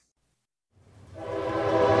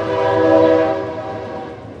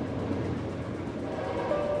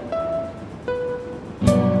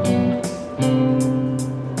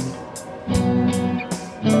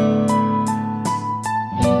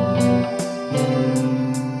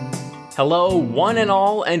Hello, one and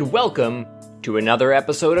all, and welcome to another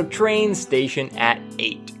episode of Train Station at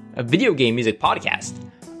 8, a video game music podcast.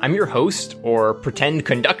 I'm your host, or pretend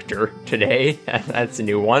conductor, today. That's a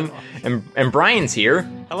new one. And Brian's here.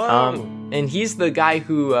 Hello. And he's the guy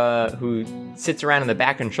who sits around in the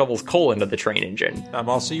back and shovels coal into the train engine. I'm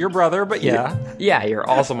also your brother, but yeah. Yeah, you're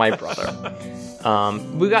also my brother.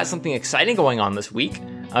 We've got something exciting going on this week,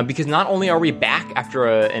 because not only are we back after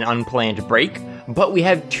an unplanned break, but we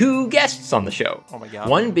have two guests on the show. Oh my god.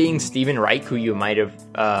 One being Stephen Reich, who you might have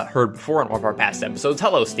heard before in one of our past episodes.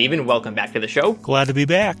 Hello, Stephen. Welcome back to the show. Glad to be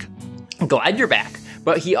back. Glad you're back.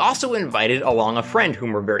 But he also invited along a friend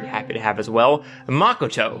whom we're very happy to have as well,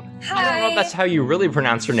 Makoto. Hi. I don't know if that's how you really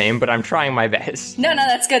pronounce her name, but I'm trying my best. No,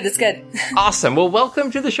 that's good. That's good. Awesome. Well, welcome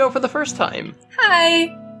to the show for the first time.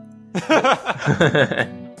 Hi.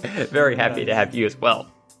 Very happy to have you as well.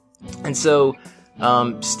 And so,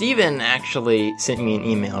 Steven actually sent me an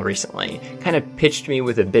email recently, kind of pitched me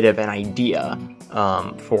with a bit of an idea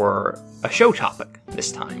for a show topic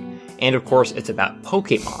this time. And of course, it's about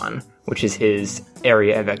Pokemon, which is his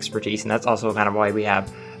area of expertise, and that's also kind of why we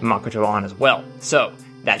have Makoto on as well. So,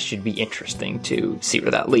 that should be interesting to see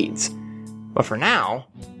where that leads. But for now,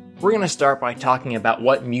 we're going to start by talking about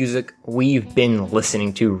what music we've been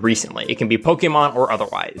listening to recently. It can be Pokemon or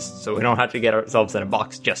otherwise, so we don't have to get ourselves in a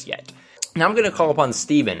box just yet. Now I'm going to call upon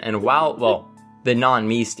Steven, and the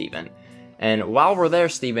non-me Steven. And while we're there,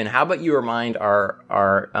 Steven, how about you remind our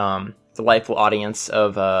delightful audience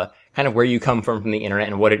of kind of where you come from the internet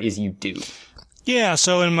and what it is you do. Yeah,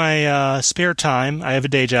 so in my spare time, I have a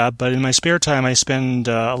day job, but in my spare time I spend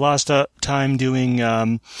a lot of time doing,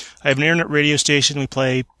 I have an internet radio station. We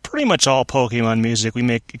play pretty much all Pokemon music. We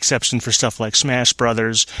make exception for stuff like Smash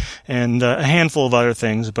Brothers and a handful of other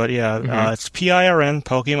things, but yeah, it's PIRN,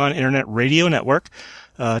 Pokemon Internet Radio Network.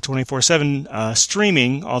 24/7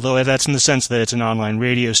 streaming, although that's in the sense that it's an online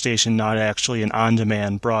radio station, not actually an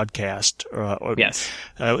on-demand broadcast. Yes.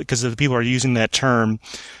 Because the people are using that term.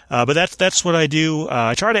 But that's what I do.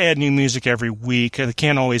 I try to add new music every week. I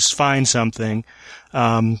can't always find something.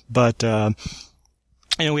 But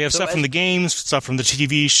we have stuff from the games, stuff from the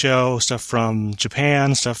TV show, stuff from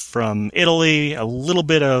Japan, stuff from Italy, a little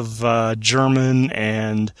bit of German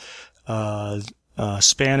and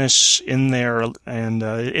Spanish in there, and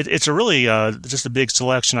it's a really just a big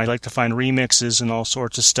selection. I like to find remixes and all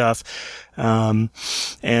sorts of stuff,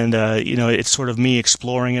 it's sort of me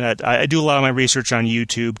exploring it. I do a lot of my research on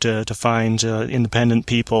YouTube to find independent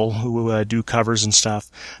people who do covers and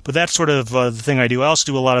stuff. But that's sort of the thing I do. I also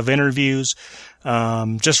do a lot of interviews.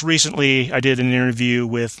 Just recently, I did an interview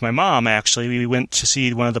with my mom, actually. We went to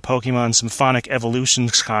see one of the Pokemon Symphonic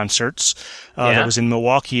Evolutions concerts, that was in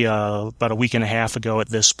Milwaukee, about a week and a half ago at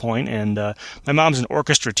this point. And, my mom's an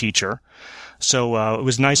orchestra teacher. So, it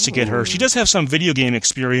was nice to get her. She does have some video game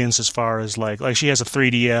experience as far as like she has a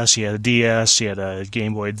 3DS, she had a DS, she had a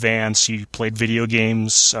Game Boy Advance, she played video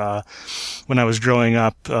games, when I was growing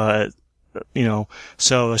up,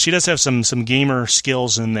 so she does have some gamer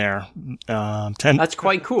skills in there. That's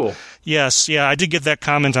quite cool. Yes, yeah, I did get that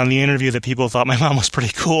comment on the interview that people thought my mom was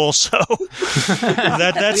pretty cool, so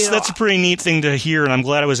that's a pretty neat thing to hear, and I'm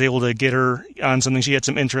glad I was able to get her on something. She had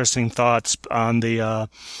some interesting thoughts on the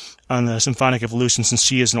Symphonic Evolution. Since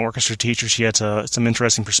she is an orchestra teacher, she had some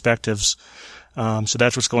interesting perspectives. So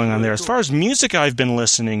that's what's going on there. As far as music I've been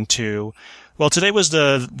listening to, well, today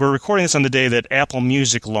we're recording this on the day that Apple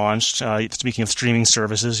Music launched. Speaking of streaming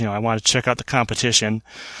services, I wanted to check out the competition.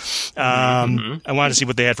 I wanted to see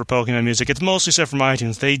what they had for Pokemon music. It's mostly stuff from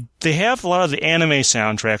iTunes. They have a lot of the anime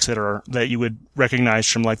soundtracks that you would recognize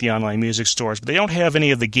from like the online music stores, but they don't have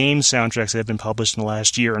any of the game soundtracks that have been published in the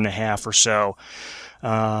last year and a half or so.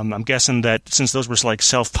 I'm guessing that since those were like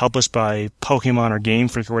self-published by Pokemon or Game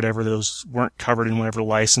Freak or whatever, those weren't covered in whatever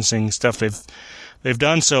licensing stuff they've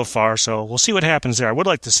done so far. So we'll see what happens there. I would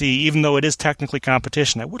like to see, even though it is technically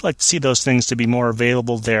competition, I would like to see those things to be more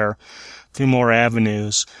available there through more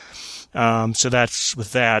avenues. So that's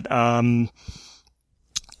with that.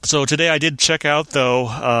 So today I did check out though,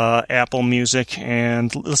 Apple Music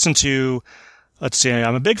and listen to, let's see,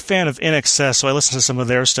 I'm a big fan of INXS, so I listened to some of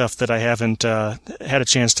their stuff that I haven't had a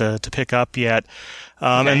chance to pick up yet.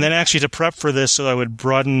 Okay. And then actually to prep for this, so I would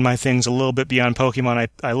broaden my things a little bit beyond Pokemon,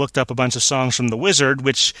 I looked up a bunch of songs from The Wizard,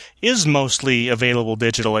 which is mostly available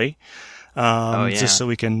digitally. Just so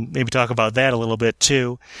we can maybe talk about that a little bit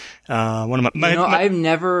too. One of I've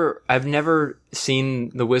never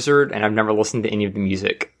seen The Wizard, and I've never listened to any of the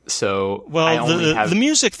music. So the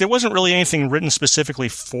music, there wasn't really anything written specifically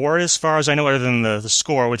for it, as far as I know, other than the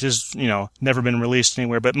score, which is, never been released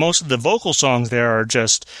anywhere. But most of the vocal songs there are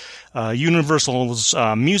just Universal's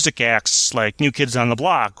music acts like New Kids on the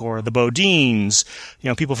Block or the Bodines,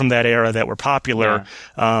 people from that era that were popular,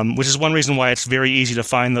 which is one reason why it's very easy to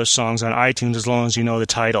find those songs on iTunes as long as you know the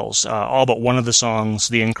titles. All but one of the songs,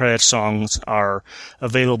 the end credits songs, are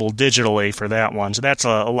available digitally for that one. So that's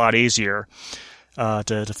a lot easier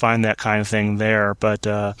to find that kind of thing there. But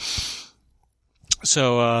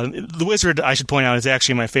So The Wizard, I should point out, is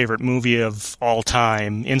actually my favorite movie of all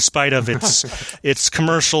time, in spite of its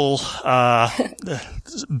commercial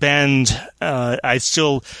bend. I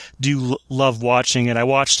still do love watching it. I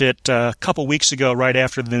watched it a couple weeks ago, right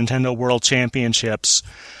after the Nintendo World Championships.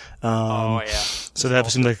 So that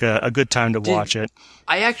seemed like a good time to watch it.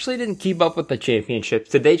 I actually didn't keep up with the championships.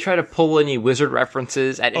 Did they try to pull any Wizard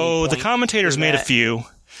references at any point? The commentators made a few.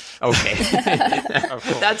 Okay.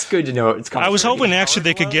 That's good to know. I was hoping actually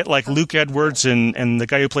they could get like Luke Edwards and the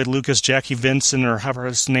guy who played Lucas, Jackie Vincent, or however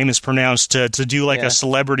his name is pronounced, to do like a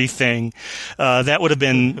celebrity thing. That would have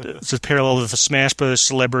been to parallel with the Smash Brothers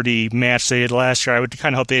celebrity match they did last year. I would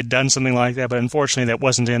kind of hope they had done something like that, but unfortunately that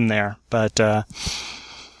wasn't in there. But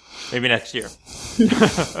maybe next year.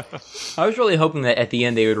 I was really hoping that at the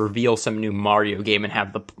end they would reveal some new Mario game and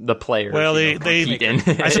have the players. Well,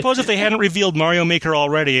 I suppose if they hadn't revealed Mario Maker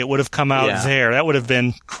already, it would have come out there. That would have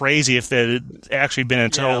been crazy if it had actually been a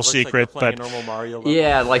total secret. Like a normal Mario level.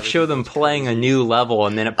 Yeah, like show them playing a new level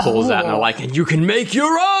and then it pulls out and they're like, and you can make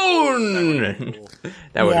your own!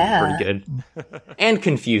 That would have been pretty good. And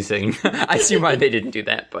confusing. I see why they didn't do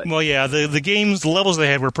that, but... Well, yeah, the levels they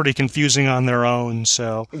had were pretty confusing on their own,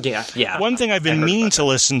 so... Yeah. One thing I've been meaning to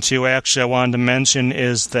listen to, actually, I wanted to mention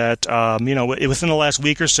is that, within the last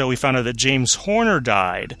week or so, we found out that James Horner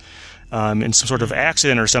died in some sort of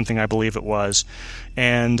accident or something, I believe it was.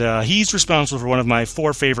 And he's responsible for one of my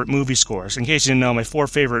 4 favorite movie scores. In case you didn't know, my 4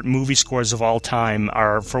 favorite movie scores of all time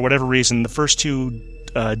are, for whatever reason, the first 2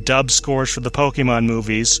 dub scores for the Pokemon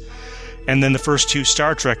movies, and then the first 2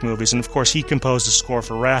 Star Trek movies. And, of course, he composed the score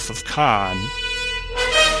for Wrath of Khan.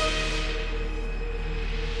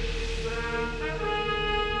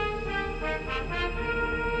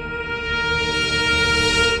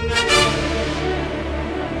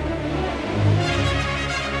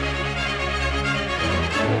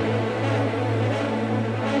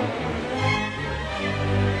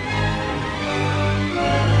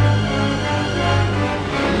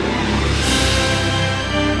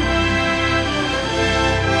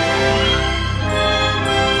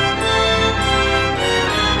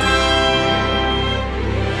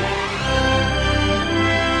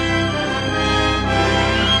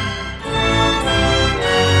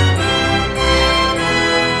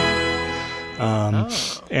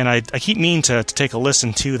 And I keep meaning to take a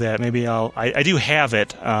listen to that. Maybe I do have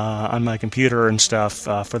it on my computer and stuff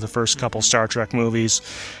for the first couple Star Trek movies.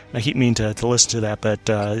 And I keep meaning to listen to that, but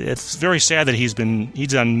it's very sad that he's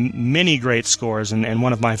done many great scores and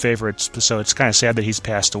one of my favorites. So it's kind of sad that he's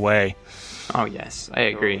passed away. Oh yes, I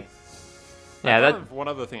agree. Yeah, one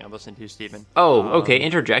other thing I listened to, Stephen. Oh, okay.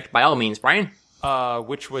 Interject by all means, Brian.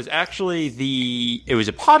 Which was actually it was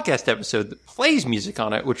a podcast episode that plays music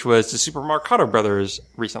on it, which was the Super Marcato Brothers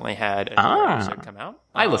recently had a new episode come out.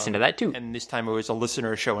 I listened to that too. And this time it was a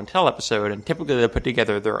listener show and tell episode, and typically they put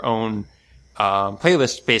together their own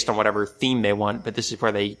playlist based on whatever theme they want, but this is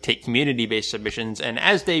where they take community-based submissions, and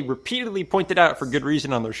as they repeatedly pointed out for good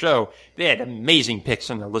reason on their show, they had amazing picks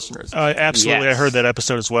from their listeners. Absolutely, yes. I heard that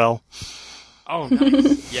episode as well. Oh,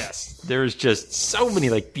 nice. Yes. There's just so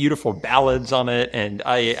many beautiful ballads on it, and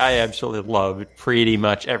I absolutely loved pretty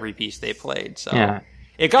much every piece they played. So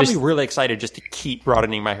it got me really excited just to keep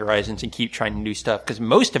broadening my horizons and keep trying new stuff, because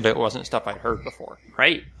most of it wasn't stuff I'd heard before.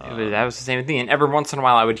 Right. That was the same thing. And every once in a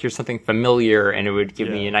while I would hear something familiar, and it would give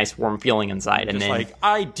me a nice warm feeling inside. And then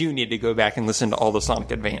I do need to go back and listen to all the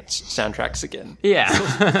Sonic Advance soundtracks again.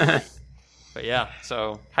 Yeah. But yeah,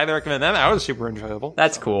 so highly recommend that. That was super enjoyable.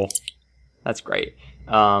 That's cool. That's great.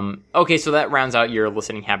 Okay, so that rounds out your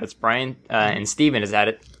listening habits, Brian. And Steven, is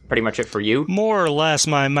that pretty much it for you? More or less.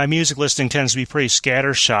 My music listening tends to be pretty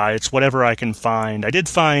scattershot. It's whatever I can find. I did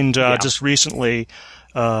find just recently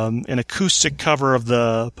an acoustic cover of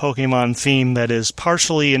the Pokemon theme that is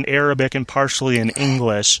partially in Arabic and partially in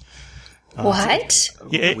English. What?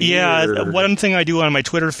 Yeah, one thing I do on my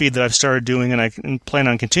Twitter feed that I've started doing and I plan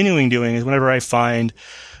on continuing doing is whenever I find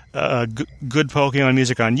good Pokemon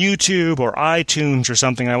music on YouTube or iTunes or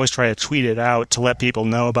something, I always try to tweet it out to let people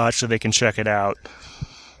know about it so they can check it out.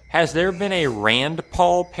 Has there been a Rand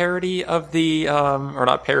Paul parody of the, or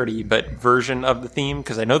not parody, but version of the theme?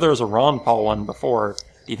 Because I know there was a Ron Paul one before.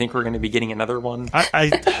 Do you think we're going to be getting another one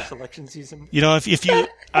this election season? You know, if you,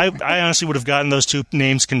 I honestly would have gotten those two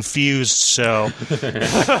names confused. So,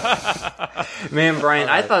 man, Brian,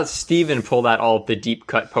 I thought Steven pulled out all the deep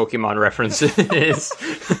cut Pokemon references.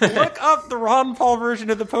 Look up the Ron Paul version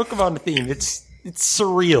of the Pokemon theme. It's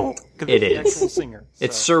surreal. It is. Singer, so.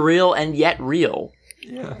 It's surreal and yet real.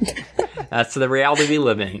 Yeah. That's the reality we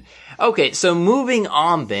live in. Okay, so moving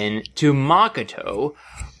on then to Makoto.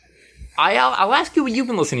 I'll ask you what you've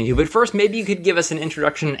been listening to, but first maybe you could give us an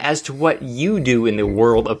introduction as to what you do in the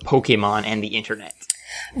world of Pokemon and the internet.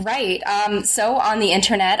 Right. So on the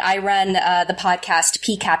internet, I run the podcast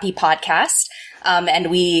PCAPI Podcast, and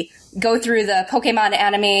we go through the Pokemon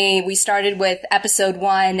anime. We started with episode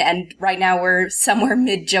 1, and right now we're somewhere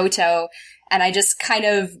mid-Johto. And I just kind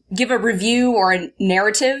of give a review or a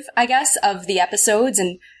narrative, I guess, of the episodes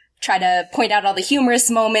and try to point out all the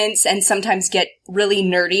humorous moments and sometimes get really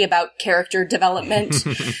nerdy about character development.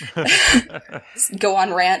 Go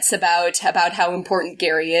on rants about how important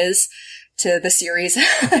Gary is to the series.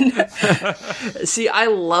 See, I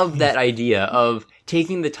love that idea of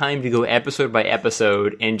taking the time to go episode by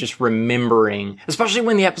episode and just remembering, especially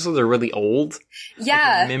when the episodes are really old.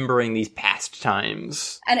 Yeah. Like remembering these past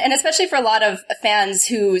times. And especially for a lot of fans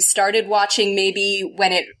who started watching maybe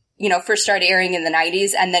when it, first started airing in the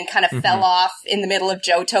 90s and then kind of fell off in the middle of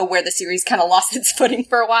Johto where the series kind of lost its footing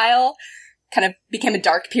for a while. Kind of became a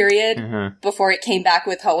dark period before it came back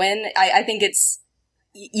with Hoenn. I think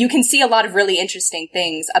you can see a lot of really interesting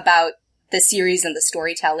things about the series and the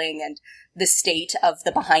storytelling and the state of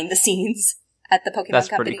the behind the scenes at the Pokemon That's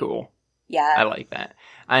Company. Pretty cool. Yeah. I like that.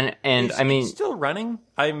 And I mean, it's still running?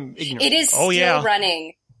 I'm ignorant. It is still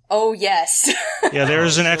running. Oh, yes. Yeah,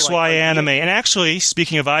 there's an XY anime. And actually,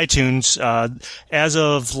 speaking of iTunes, as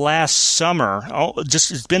of last summer,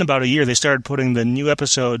 it's been about a year, they started putting the new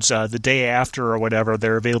episodes the day after or whatever.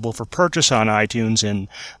 They're available for purchase on iTunes in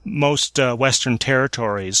most Western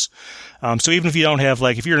territories. So even if you don't have,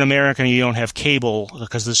 if you're an American and you don't have cable,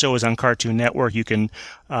 because the show is on Cartoon Network, you can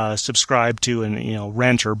subscribe to and,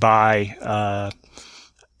 rent or buy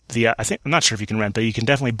I'm not sure if you can rent, but you can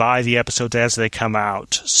definitely buy the episodes as they come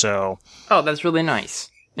out. So. Oh, that's really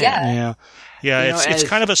nice. Yeah. Yeah, it's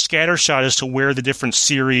kind of a scattershot as to where the different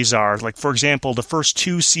series are. Like, for example, the first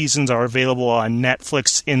 2 seasons are available on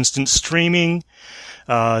Netflix Instant Streaming.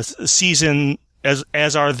 Season,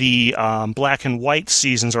 as are the black and white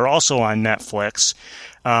seasons, are also on Netflix.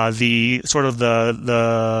 The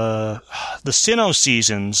Sinnoh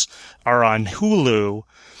seasons are on Hulu.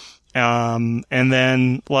 And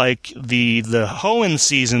then the Hoenn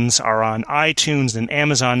seasons are on iTunes and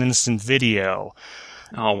Amazon Instant Video.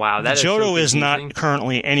 Oh wow, that Johto is not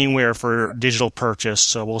currently anywhere for digital purchase,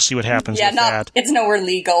 so we'll see what happens with that. It's nowhere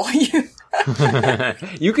legal.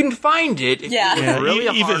 You can find it.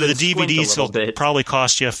 Really even the DVDs will probably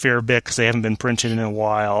cost you a fair bit because they haven't been printed in a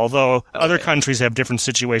while. Although other countries have different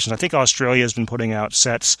situations. I think Australia has been putting out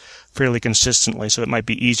sets fairly consistently, so it might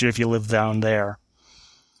be easier if you live down there.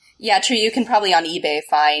 Yeah, true. You can probably on eBay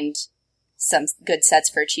find some good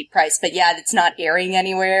sets for a cheap price. But yeah, it's not airing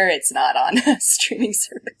anywhere. It's not on a streaming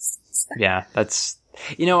service. Yeah, that's...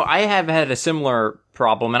 I have had a similar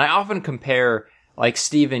problem, and I often compare,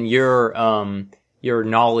 Steven, your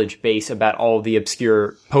knowledge base about all the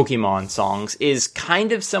obscure Pokemon songs is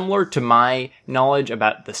kind of similar to my knowledge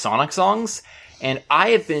about the Sonic songs. And I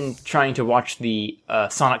have been trying to watch the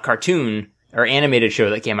Sonic cartoon or animated show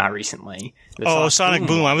that came out recently. Sonic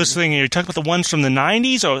Boom. I was thinking, you're talking about the ones from the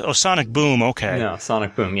 90s? Oh, Sonic Boom, okay. No,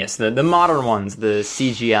 Sonic Boom, yes. The modern ones, the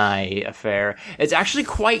CGI affair. It's actually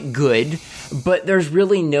quite good, but there's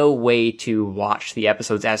really no way to watch the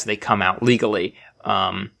episodes as they come out legally.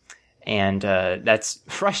 And that's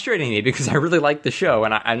frustrating me because I really like the show,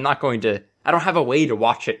 and I don't have a way to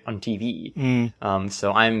watch it on TV.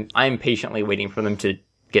 So I'm patiently waiting for them to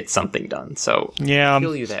get something done. So yeah, I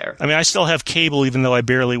feel you there. I mean, I still have cable even though I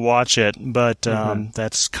barely watch it, but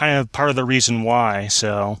that's kind of part of the reason why.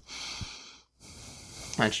 So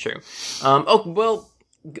that's true.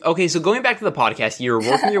 Okay, so going back to the podcast, you're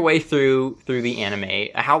working your way through the anime.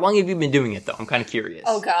 How long have you been doing it, though? I'm kind of curious.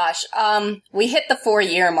 Oh gosh, we hit the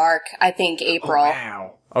 4-year mark, I think, April. Oh,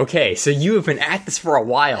 wow. Okay, so you have been at this for a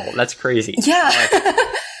while. That's crazy. Yeah.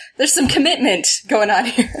 There's some commitment going on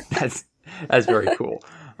here. That's very cool.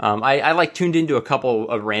 I tuned into a couple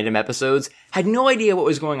of random episodes. Had no idea what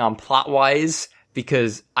was going on plot-wise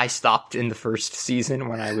because I stopped in the first season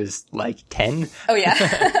when I was 10. Oh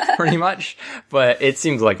yeah. Pretty much. But it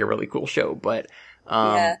seems like a really cool show. But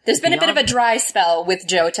There's been a bit of a dry spell with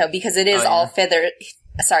Johto because it is all filler.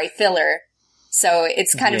 So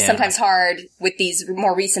it's kind of sometimes hard with these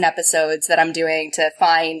more recent episodes that I'm doing to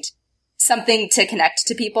find something to connect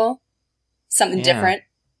to people. Something different.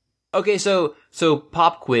 Okay, so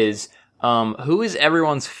pop quiz. Who is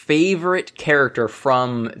everyone's favorite character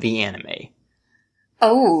from the anime?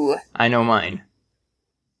 Oh. I know mine.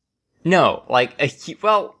 No, like, I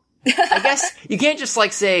guess you can't just,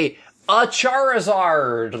 like, say, a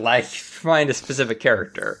Charizard, like, find a specific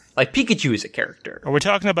character. Like, Pikachu is a character. Are we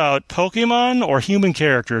talking about Pokemon or human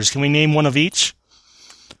characters? Can we name one of each?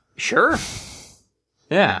 Sure.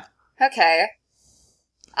 Yeah. Okay.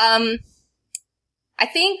 I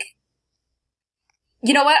think,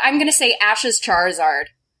 you know what? I'm gonna say Ash's Charizard,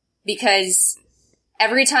 because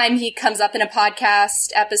every time he comes up in a podcast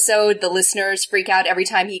episode, the listeners freak out. Every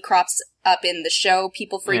time he crops up in the show,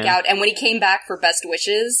 people freak out. And when he came back for Best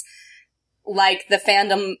Wishes, like, the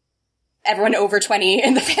fandom, everyone over 20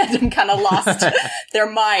 in the fandom kind of lost their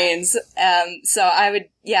minds. So I would,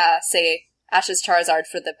 say Ash's Charizard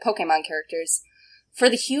for the Pokemon characters. For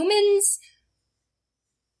the humans,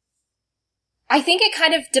 I think it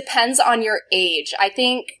kind of depends on your age. I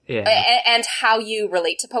think, and how you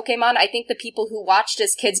relate to Pokemon. I think the people who watched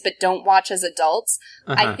as kids but don't watch as adults,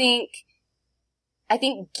 I think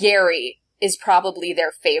Gary is probably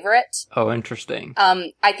their favorite. Oh, interesting.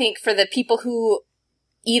 I think for the people who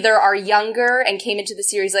either are younger and came into the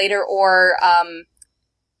series later or,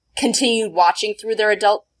 continued watching through their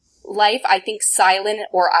adult life, I think Silent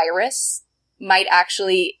or Iris might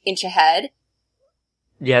actually inch ahead.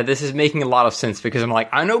 Yeah, this is making a lot of sense because I'm like,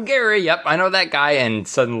 I know Gary, yep, I know that guy, and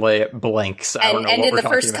suddenly it blanks. I don't know what we're talking about. And in the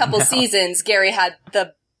first couple seasons, Gary had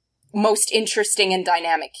the most interesting and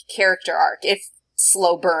dynamic character arc, if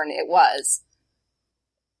slow burn it was.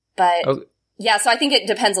 But, so I think it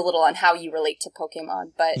depends a little on how you relate to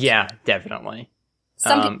Pokemon, but... Yeah, definitely.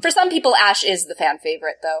 For some people, Ash is the fan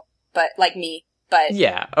favorite, though, but, like me, but...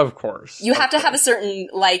 Yeah, of course. You have to have a certain,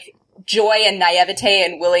 like, joy and naivete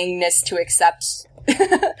and willingness to accept...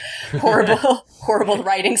 horrible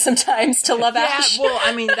writing sometimes to love Ash. Yeah, well,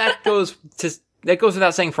 I mean, that goes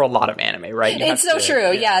without saying for a lot of anime, right? It's so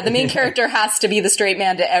true. Yeah, the main character has to be the straight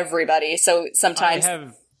man to everybody. So sometimes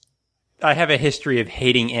I have a history of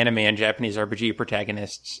hating anime and Japanese RPG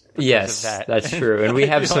protagonists. Yes, that's true. And we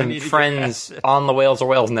have some friends on the Whales or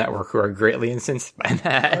Whales network who are greatly incensed by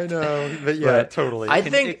that. I know, but totally.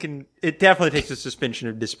 It definitely takes a suspension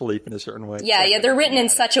of disbelief in a certain way. Yeah, they're written in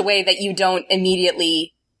such a way that you don't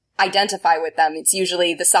immediately identify with them. It's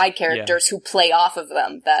usually the side characters who play off of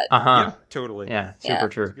them that... Yeah, totally. Yeah, super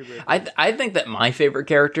true. I think that my favorite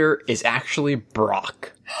character is actually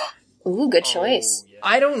Brock. Ooh, good choice. Yeah.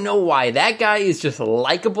 I don't know why. That guy is just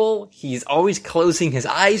likable. He's always closing his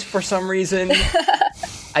eyes for some reason. He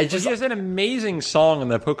has an amazing song on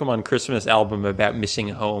the Pokemon Christmas album about missing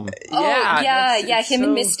home. Him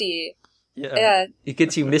and Misty. Yeah. It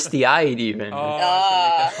gets you misty-eyed even. Oh, make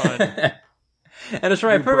that fun. And as for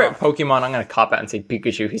my favorite Pokemon, I'm going to cop out and say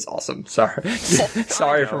Pikachu. He's awesome.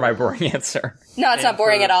 Sorry for my boring answer. No, it's not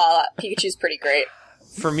boring at all. Pikachu's pretty great.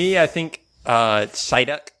 For me, I think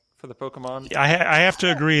Psyduck for the Pokemon. I have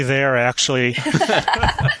to agree there, actually.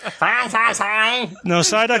 No,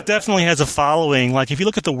 Psyduck definitely has a following. Like, if you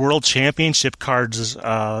look at the World Championship cards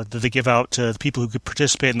that they give out to the people who could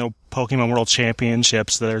participate in the Pokemon World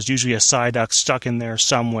Championships, there's usually a Psyduck stuck in there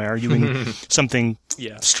somewhere, doing something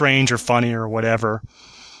strange or funny or whatever.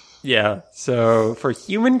 Yeah, so for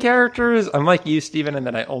human characters, I'm like you, Steven, in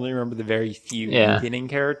that I only remember the very few beginning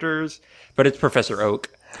characters, but it's Professor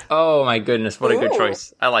Oak. Oh my goodness, what a good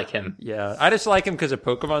choice. I like him. Yeah, I just like him because of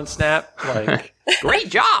Pokemon Snap. Like, great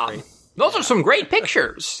job! Those are some great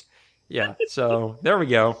pictures! Yeah, so there we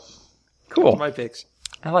go. Cool. Those are my picks.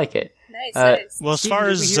 I like it. Nice. Well, as far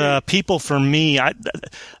as people for me, I'm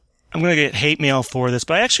going to get hate mail for this,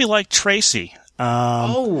 but I actually like Tracy.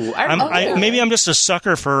 Maybe I'm just a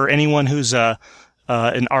sucker for anyone who's an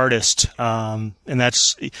artist, and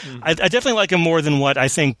that's I definitely like him more than what I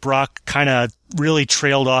think Brock kind of really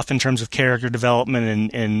trailed off in terms of character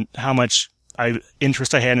development and how much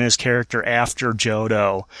interest I had in his character after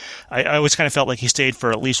Johto. I always kind of felt like he stayed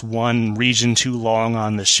for at least one region too long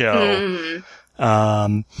on the show.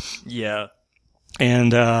 Yeah,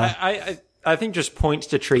 and I think just points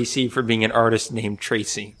to Tracy for being an artist named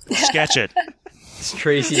Tracy. Sketch it. It's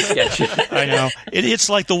Tracy Sketchy. I know. It's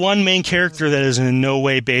like the one main character that is in no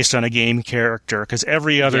way based on a game character, because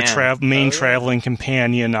every other traveling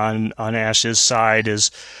companion on Ash's side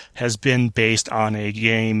has been based on a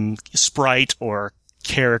game sprite or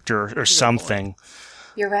character or something.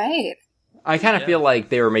 You're right. I kind of feel like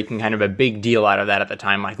they were making kind of a big deal out of that at the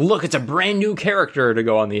time. Like, look, it's a brand new character to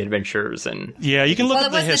go on the adventures. And yeah, you can look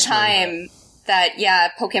at the history. Well, it was the time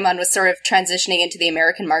that, Pokemon was sort of transitioning into the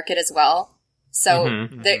American market as well. So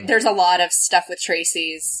there's a lot of stuff with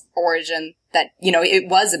Tracy's origin that, it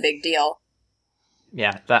was a big deal.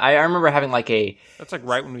 Yeah, I remember having like That's like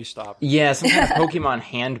right when we stopped. Yeah, some kind of Pokemon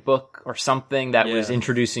handbook or something that was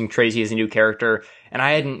introducing Tracy as a new character, and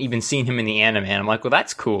I hadn't even seen him in the anime, and I'm like, well,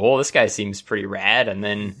 that's cool, this guy seems pretty rad, and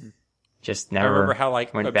then just never I remember how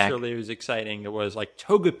went back. absurdly it was exciting. It was like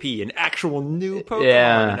Togepi, an actual new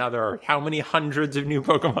Pokemon, and now there are how many hundreds of new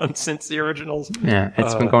Pokemon since the originals? Yeah,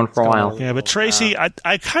 it's been going for a while. Yeah, but Tracy,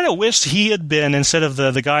 I kind of wished he had been, instead of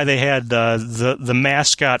the guy they had, the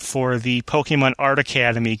mascot for the Pokemon Art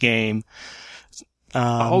Academy game.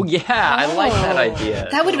 I like that idea.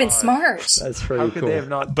 That would have been smart. That's pretty cool. How could they have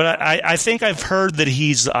not? But I think I've heard that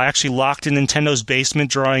he's actually locked in Nintendo's basement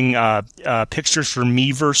drawing pictures for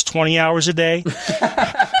Miiverse 20 hours a day.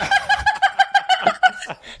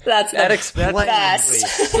 That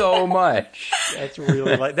explains so much. That's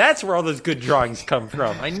really that's where all those good drawings come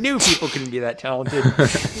from. I knew people couldn't be that talented.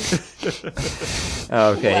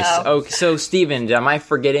 Okay, wow. So Steven, am I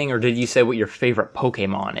forgetting, or did you say what your favorite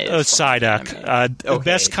Pokemon is? Psyduck.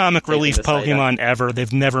 Best comic relief Pokemon ever.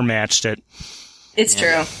 They've never matched it. It's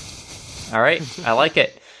true. All right, I like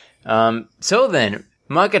it. So then,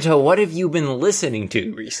 Makoto, what have you been listening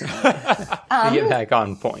to recently to get back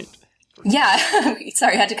on point? Yeah,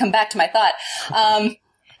 sorry, I had to come back to my thought.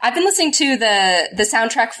 I've been listening to the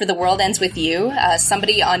soundtrack for The World Ends With You.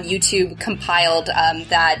 Somebody on YouTube compiled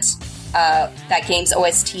that game's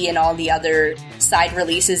OST and all the other side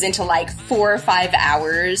releases into like 4 or 5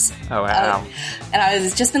 hours. Oh wow! And I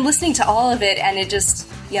was just been listening to all of it, and it just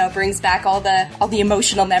brings back all the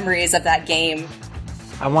emotional memories of that game.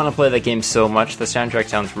 I want to play that game so much. The soundtrack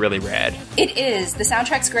sounds really rad. It is. The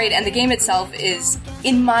soundtrack's great, and the game itself is,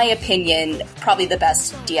 in my opinion, probably the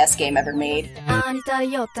best DS game ever made. And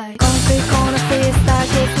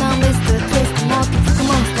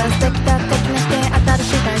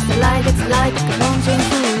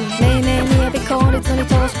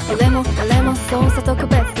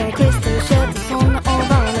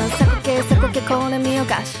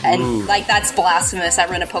that's blasphemous. I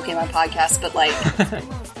run a Pokemon podcast, but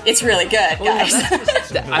it's really good, guys.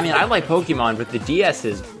 I mean, I like Pokemon, but the DS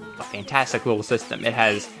is a fantastic little system. It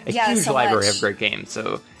has a huge library of great games,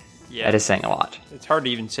 so that is saying a lot. It's hard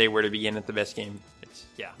to even say where to begin at the best game. It's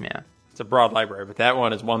a broad library, but that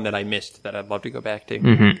one is one that I missed that I'd love to go back to.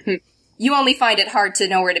 Mm-hmm. You only find it hard to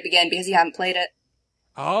know where to begin because you haven't played it.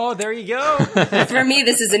 Oh, there you go. For me,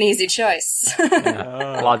 this is an easy choice.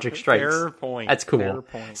 Logic strikes. Fair point. That's cool. Fair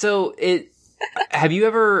point. So, have you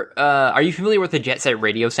ever, are you familiar with the Jet Set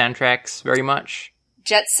Radio soundtracks very much?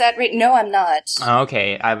 Jet Set Radio? No, I'm not.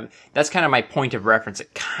 Okay. That's kind of my point of reference.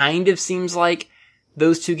 It kind of seems like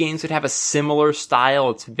those two games would have a similar style.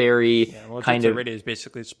 It's very kind of... Radio is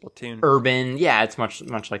basically Splatoon. Urban. Yeah, it's much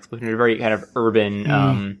like Splatoon. A very kind of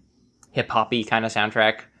urban, hip-hoppy kind of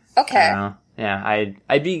soundtrack. Okay. Yeah,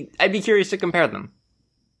 I'd be curious to compare them.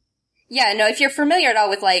 Yeah, no, if you're familiar at all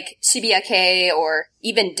with Shibuya-kei or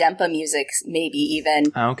even Denpa music, maybe even.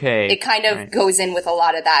 Okay. It kind of goes in with a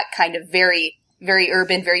lot of that kind of very, very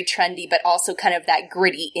urban, very trendy, but also kind of that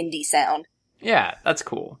gritty indie sound. Yeah, that's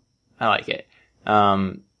cool. I like it.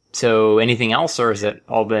 So anything else, or has it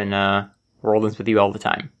all been, World Ends With You all the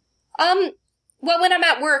time? Well, when I'm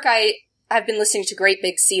at work, I've been listening to Great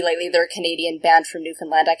Big Sea lately. They're a Canadian band from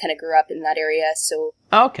Newfoundland. I kind of grew up in that area, so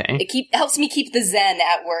okay. It helps me keep the zen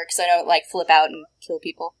at work, so I don't flip out and kill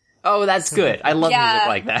people. Oh, that's good. I love music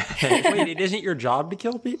like that. Wait, it isn't your job to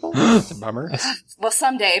kill people? That's a bummer. Well,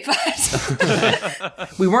 someday,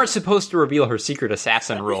 but we weren't supposed to reveal her secret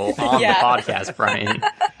assassin role on the podcast, Brian.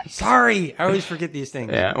 Sorry, I always forget these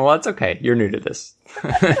things. Yeah, well, that's okay. You're new to this.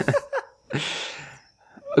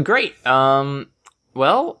 Great.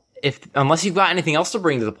 Well. Unless you've got anything else to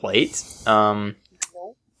bring to the plate,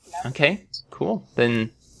 okay, cool.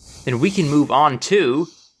 Then we can move on to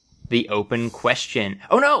the open question.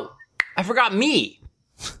 Oh no, I forgot me.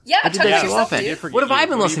 Yeah, I did that so often. What have I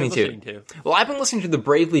been listening to? Well, I've been listening to the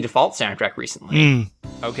Bravely Default soundtrack recently.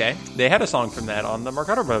 Okay, they had a song from that on the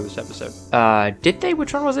Mercado Brothers episode. Did they?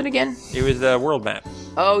 Which one was it again? It was the World Map.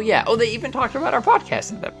 Oh yeah. Oh, they even talked about our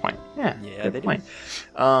podcast at that point. Yeah, good point.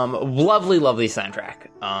 Lovely soundtrack.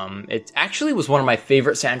 It actually was one of my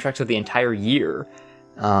favorite soundtracks of the entire year.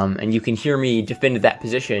 And you can hear me defend that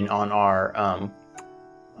position on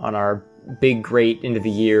our big, great end of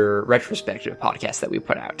the year retrospective podcast that we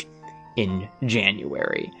put out in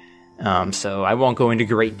January. So I won't go into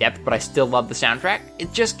great depth, but I still love the soundtrack.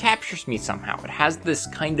 It just captures me somehow. It has this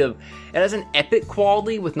it has an epic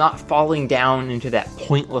quality with not falling down into that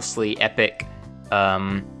pointlessly epic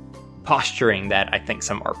posturing that I think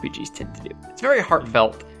some RPGs tend to do. It's very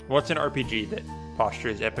heartfelt. What's an RPG that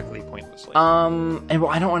postures epically pointlessly? And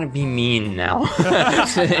I don't want to be mean now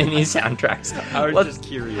to any soundtracks. I was just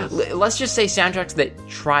curious. Let's just say soundtracks that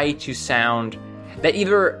try to sound... that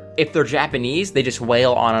either, if they're Japanese, they just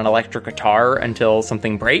wail on an electric guitar until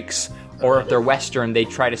something breaks, or if they're Western, they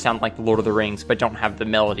try to sound like the Lord of the Rings, but don't have the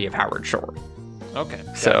melody of Howard Shore. Okay.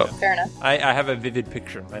 So fair enough. I have a vivid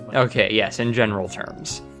picture in my mind. Okay, yes, in general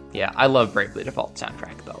terms. Yeah, I love Bravely Default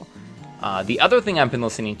soundtrack, though. The other thing I've been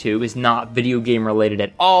listening to is not video game related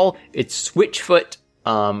at all. It's Switchfoot,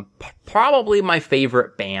 probably my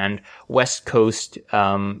favorite band, West Coast,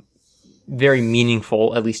 very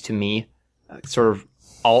meaningful, at least to me. Sort of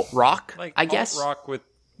alt-rock, like I guess. Alt-rock with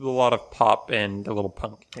a lot of pop and a little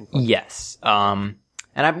punk. Yes. And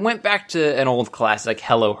I went back to an old classic, like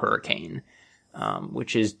Hello Hurricane,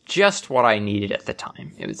 which is just what I needed at the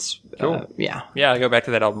time. It was, cool. Yeah, I go back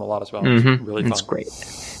to that album a lot as well. It's really fun. It's great.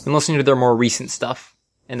 Been listening to their more recent stuff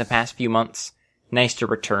in the past few months. Nice to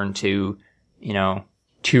return to,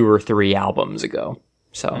 2 or 3 albums ago.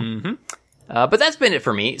 So, but that's been it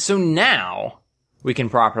for me. So now we can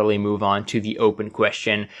properly move on to the open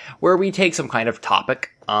question, where we take some kind of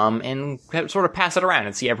topic, and sort of pass it around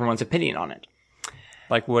and see everyone's opinion on it.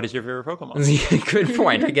 Like, what is your favorite Pokemon? Good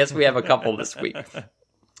point. I guess we have a couple this week.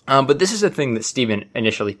 But this is a thing that Steven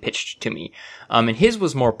initially pitched to me. And his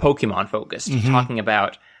was more Pokemon focused, talking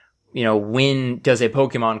about, when does a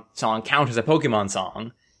Pokemon song count as a Pokemon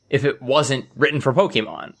song if it wasn't written for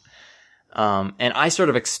Pokemon? And I sort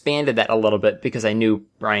of expanded that a little bit because I knew,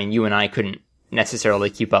 Brian, you and I couldn't necessarily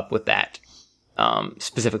keep up with that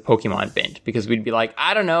specific Pokemon bent, because we'd be like,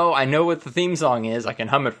 I don't know, I know what the theme song is, I can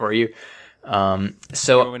hum it for you. So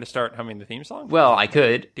you want me to start humming the theme song? Well, I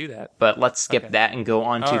could do that, but let's skip that and go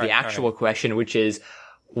on to the actual question, which is,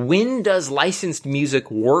 when does licensed music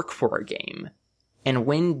work for a game, and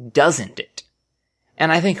when doesn't it?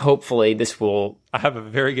 And I think hopefully this will... I have a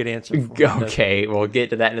very good answer for Okay, we'll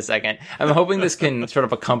get to that in a second. I'm hoping this can sort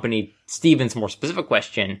of accompany Steven's more specific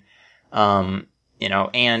question, and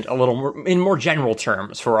a little more, in more general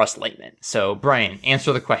terms for us laymen. So, Brian,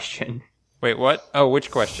 answer the question. Wait, what? Oh, which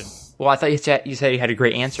question? Well, I thought you said you had a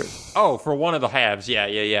great answer. Oh, for one of the halves.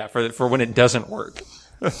 Yeah. For when it doesn't work.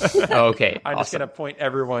 Okay. I'm just going to point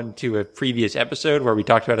everyone to a previous episode where we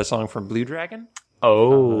talked about a song from Blue Dragon.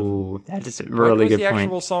 Oh, that is a really good point. What was the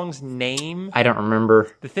actual song's name? I don't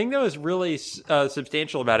remember. The thing that was really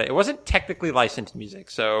substantial about it wasn't technically licensed music,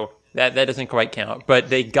 so that doesn't quite count. But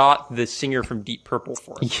they got the singer from Deep Purple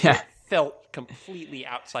for it. Yeah. It felt completely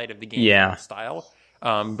outside of the game style,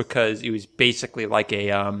 because it was basically like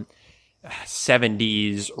a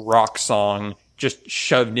 70s rock song just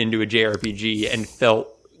shoved into a JRPG and felt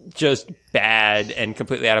just bad and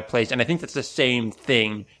completely out of place. And I think that's the same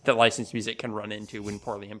thing that licensed music can run into when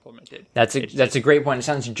poorly implemented. That's a great point. It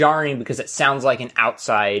sounds jarring because it sounds like an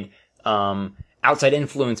outside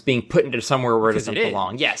influence being put into somewhere where it doesn't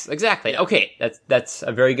belong. Yes, exactly. Okay, that's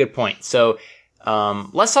a very good point. So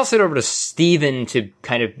let's toss it over to Steven to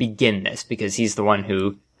kind of begin this, because he's the one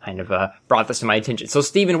who kind of brought this to my attention. So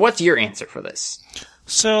Steven, what's your answer for this?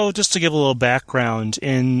 So just to give a little background,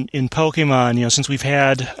 in Pokemon, since we've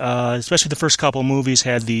had, especially the first couple movies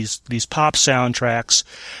had these pop soundtracks,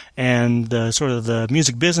 and the sort of the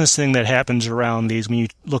music business thing that happens around these when you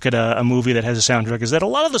look at a movie that has a soundtrack is that a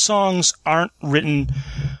lot of the songs aren't written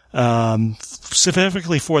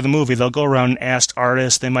specifically for the movie. They'll go around and ask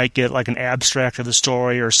artists. They might get like an abstract of the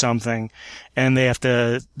story or something, and they have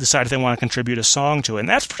to decide if they want to contribute a song to it. And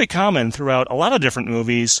that's pretty common throughout a lot of different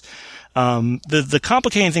movies. The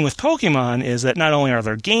complicating thing with Pokemon is that not only are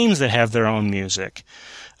there games that have their own music,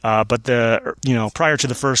 but prior to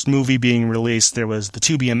the first movie being released, there was the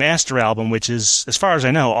 2B Master album, which is, as far as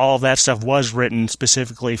I know, all of that stuff was written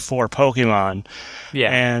specifically for Pokemon.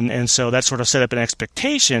 Yeah. And so that sort of set up an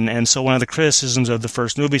expectation. And so one of the criticisms of the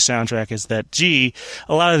first movie soundtrack is that, a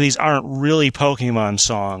lot of these aren't really Pokemon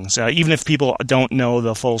songs. Even if people don't know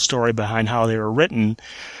the full story behind how they were written,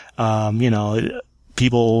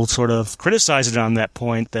 people sort of criticize it on that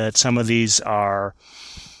point, that some of these are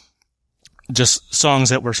just songs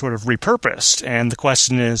that were sort of repurposed. And the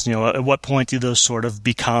question is, at what point do those sort of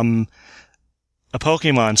become a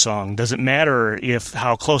Pokemon song? Does it matter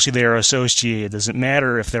how closely they are associated? Does it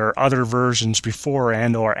matter if there are other versions before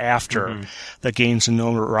and or after that gain some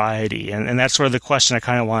notoriety? And that's sort of the question I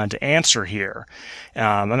kind of wanted to answer here.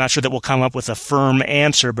 I'm not sure that we'll come up with a firm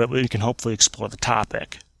answer, but we can hopefully explore the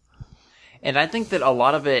topic. And I think that a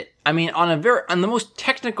lot of it, I mean, on the most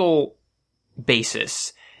technical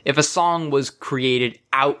basis, if a song was created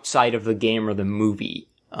outside of the game or the movie,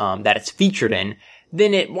 that it's featured in,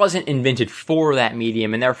 then it wasn't invented for that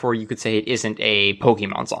medium, and therefore you could say it isn't a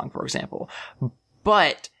Pokemon song, for example.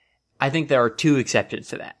 But I think there are two exceptions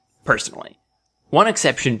to that, personally. One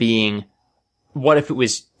exception being, what if it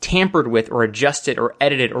was tampered with or adjusted or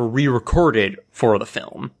edited or re-recorded for the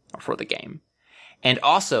film or for the game? And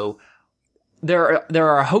also, there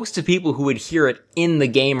are a host of people who would hear it in the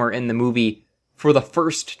game or in the movie for the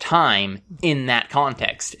first time in that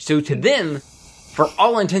context. So to them, for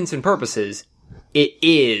all intents and purposes, it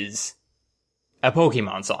is a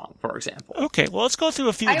Pokemon song, for example. Okay, well, let's go through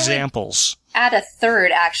a few examples. Add a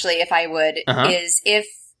third, actually, if I would, is if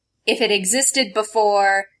it existed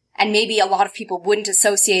before, and maybe a lot of people wouldn't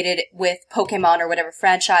associate it with Pokemon or whatever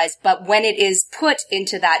franchise, but when it is put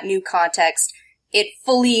into that new context, it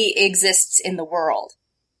fully exists in the world.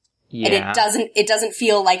 Yeah. And it doesn't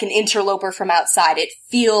feel like an interloper from outside. It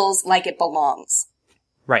feels like it belongs.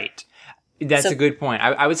 Right. That's a good point.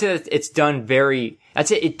 I would say that it's done very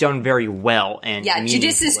well and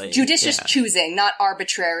judicious choosing, not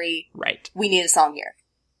arbitrary. Right. We need a song here.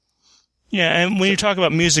 Yeah, and when you talk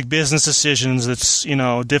about music business decisions, it's,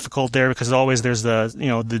 difficult there because always there's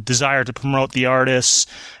the desire to promote the artists,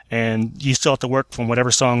 and you still have to work from whatever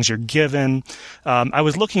songs you're given. I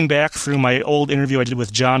was looking back through my old interview I did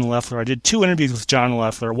with John Leffler. I did 2 interviews with John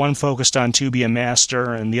Leffler. One focused on To Be a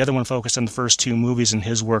Master, and the other one focused on the first 2 movies and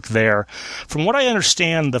his work there. From what I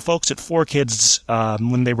understand, the folks at 4Kids,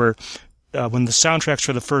 when the soundtracks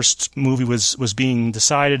for the first movie was being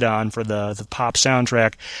decided on for the pop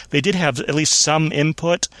soundtrack, they did have at least some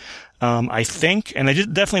input, I think, and they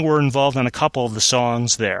definitely were involved on a couple of the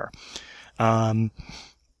songs there.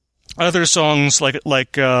 Other songs, like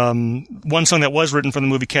one song that was written for the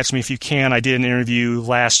movie Catch Me If You Can, I did an interview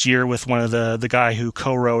last year with one of the guy who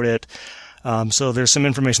co-wrote it. So there's some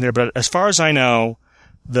information there, but as far as I know,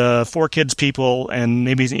 the 4Kids people and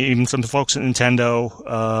maybe even some folks at Nintendo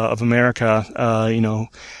of America,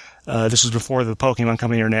 this was before the Pokemon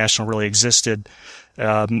Company International really existed,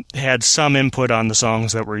 had some input on the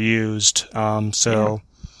songs that were used. And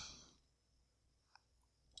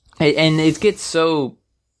it gets so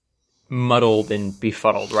muddled and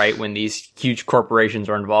befuddled, right, when these huge corporations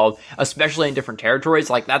are involved, especially in different territories.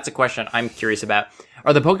 Like, that's a question I'm curious about.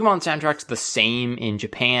 Are the Pokemon soundtracks the same in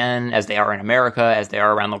Japan as they are in America, as they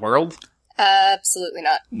are around the world? Absolutely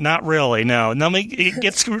not. Not really, no. It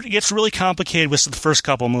gets really complicated with the first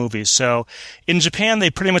couple movies. So in Japan, they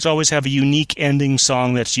pretty much always have a unique ending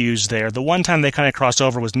song that's used there. The one time they kind of crossed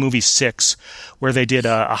over was movie 6, where they did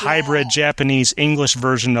a hybrid Japanese-English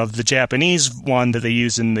version of the Japanese one that they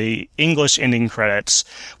used in the English ending credits,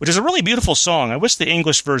 which is a really beautiful song. I wish the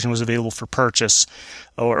English version was available for purchase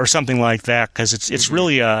or something like that, because it's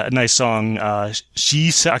really a nice song.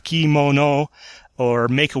 Shisaki Mono, or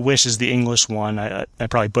Make a Wish is the English one. I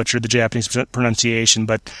probably butchered the Japanese pronunciation,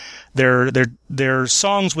 but they're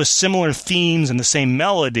songs with similar themes and the same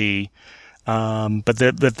melody, but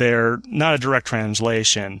they're not a direct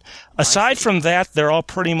translation. Aside from that, they're all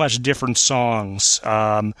pretty much different songs.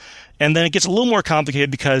 And then it gets a little more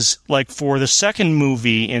complicated because, like, for the second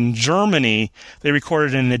movie in Germany, they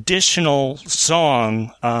recorded an additional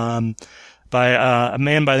song, by a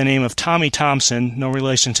man by the name of Tommy Thompson, no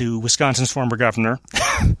relation to Wisconsin's former governor.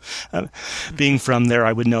 Being from there,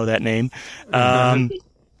 I would know that name.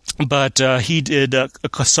 But he did a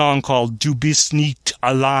song called Du bist nicht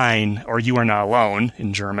allein, or You Are Not Alone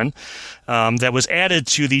in German, that was added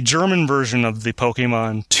to the German version of the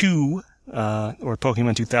Pokemon 2, or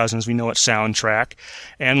Pokemon 2000 as we know it, soundtrack.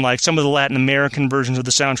 And like some of the Latin American versions of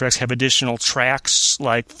the soundtracks have additional tracks.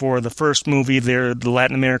 Like for the first movie, the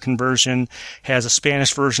Latin American version has a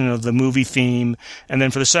Spanish version of the movie theme. And then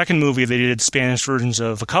for the second movie, they did Spanish versions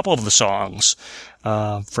of a couple of the songs,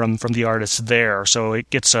 from the artists there. So it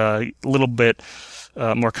gets a little bit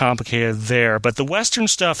more complicated there. But the Western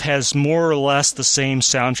stuff has more or less the same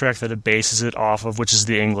soundtrack that it bases it off of, which is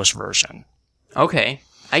the English version. Okay.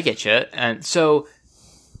 I get you. And so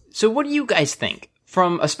what do you guys think,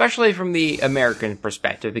 especially from the American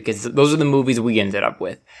perspective, because those are the movies we ended up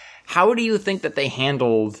with? How do you think that they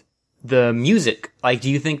handled the music? Like, do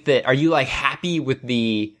you think are you like happy with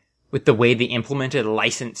the way they implemented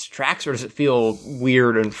licensed tracks, or does it feel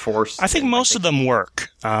weird and forced? I think most of them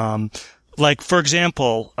work. Like, for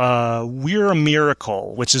example, We're a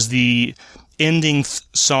Miracle, which is the ending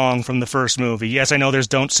song from the first movie. Yes, I know there's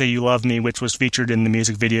Don't Say You Love Me, which was featured in the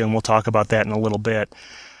music video, and we'll talk about that in a little bit.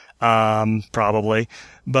 probably.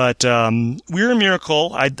 But We're a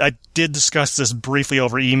Miracle, I did discuss this briefly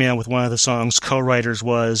over email with one of the song's co-writers,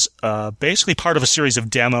 was basically part of a series of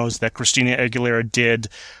demos that Christina Aguilera did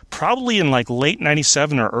probably in like late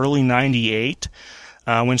 97 or early 98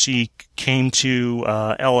 when she came to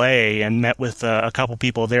L.A. and met with a couple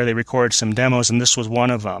people there. They recorded some demos, and this was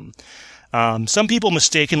one of them. Some people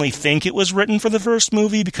mistakenly think it was written for the first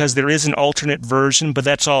movie because there is an alternate version, but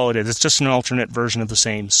that's all it is. It's just an alternate version of the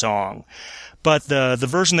same song. But the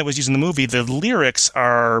version that was used in the movie, the lyrics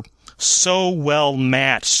are so well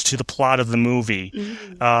matched to the plot of the movie.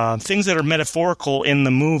 Mm-hmm. Things that are metaphorical in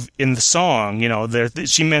the song,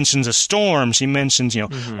 she mentions a storm. She mentions,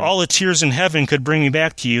 mm-hmm. all the tears in heaven could bring me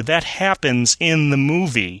back to you. That happens in the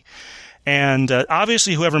movie. And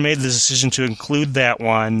obviously whoever made the decision to include that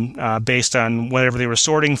one, based on whatever they were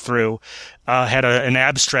sorting through, had an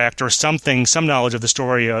abstract or something, some knowledge of the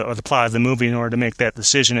story or the plot of the movie in order to make that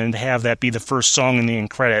decision and to have that be the first song in the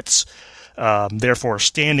end credits, therefore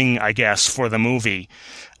standing, I guess, for the movie.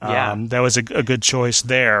 That was a good choice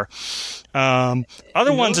there.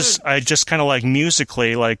 Other ones I just kind of like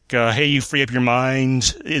musically, like Hey You Free Up Your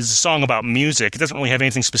Mind is a song about music. It doesn't really have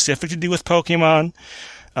anything specific to do with Pokemon.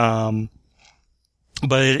 But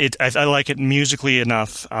I like it musically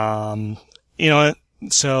enough.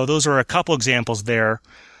 So those are a couple examples there.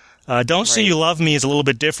 Don't Say You Love Me is a little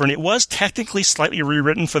bit different. It was technically slightly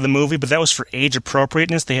rewritten for the movie, but that was for age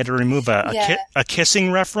appropriateness. They had to remove a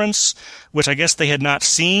kissing reference, which I guess they had not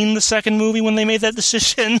seen the second movie when they made that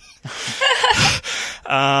decision.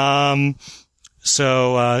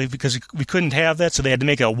 So, because we couldn't have that, so they had to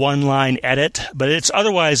make a one-line edit. But it's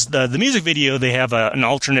otherwise, the music video, they have an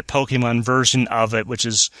alternate Pokemon version of it, which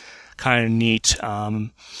is kind of neat.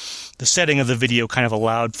 The setting of the video kind of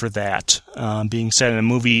allowed for that, being set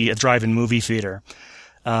in a drive-in movie theater.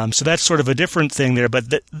 So that's sort of a different thing there. But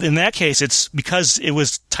in that case, it's because it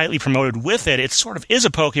was tightly promoted with it, it sort of is a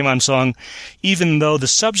Pokemon song, even though the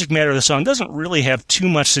subject matter of the song doesn't really have too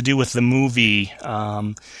much to do with the movie.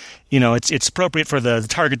 It's appropriate for the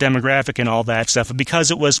target demographic and all that stuff. But because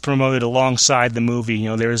it was promoted alongside the movie,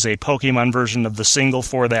 there is a Pokemon version of the single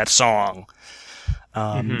for that song.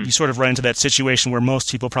 You sort of run into that situation where most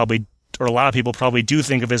people probably, or a lot of people probably do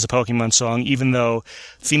think of it as a Pokemon song, even though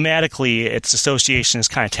thematically its association is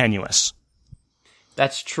kind of tenuous.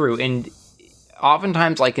 That's true. And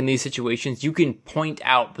oftentimes, like in these situations, you can point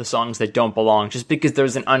out the songs that don't belong just because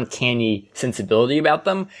there's an uncanny sensibility about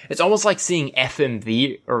them. It's almost like seeing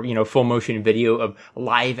FMV or, full motion video of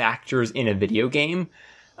live actors in a video game.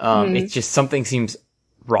 It's just something seems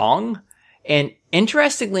wrong. And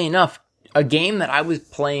interestingly enough, a game that I was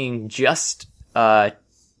playing just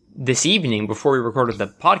this evening before we recorded the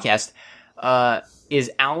podcast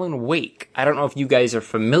is Alan Wake. I don't know if you guys are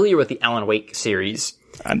familiar with the Alan Wake series.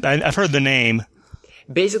 I've heard the name.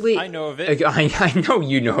 Basically, I know of it. I know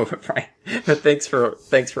you know of it, Brian. But thanks for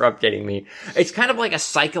updating me. It's kind of like a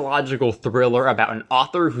psychological thriller about an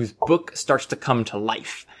author whose book starts to come to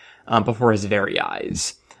life before his very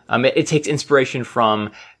eyes. It takes inspiration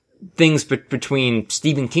from things between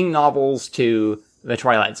Stephen King novels to The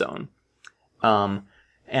Twilight Zone.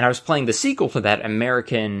 And I was playing the sequel to that,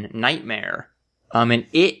 American Nightmare. And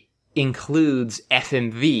it includes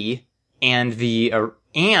FMV and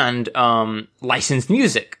licensed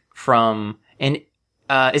music from,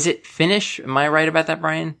 is it Finnish? Am I right about that,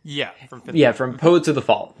 Brian? Yeah, from Finland. Yeah, from Poets of the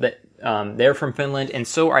Fall. They're from Finland, and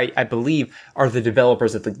so I believe are the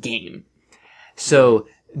developers of the game. So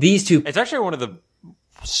these two, it's actually one of the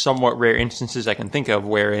somewhat rare instances I can think of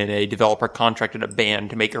wherein a developer contracted a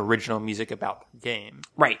band to make original music about the game.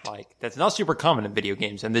 Right. Like, that's not super common in video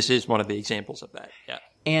games, and this is one of the examples of that. Yeah.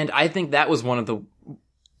 And I think that was one of the,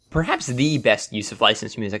 perhaps the best use of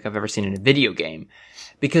licensed music I've ever seen in a video game.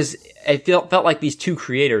 Because it felt like these two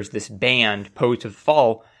creators, this band, Poets of the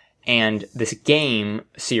Fall, and this game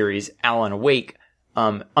series, Alan Wake,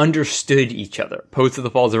 understood each other. Poets of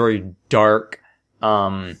the Fall is a very dark,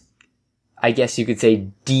 I guess you could say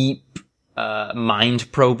deep,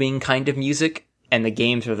 mind-probing kind of music, and the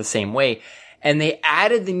games are the same way. And they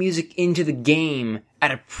added the music into the game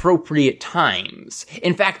at appropriate times.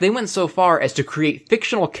 In fact, they went so far as to create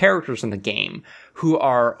fictional characters in the game who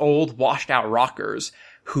are old, washed-out rockers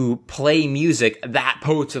who play music that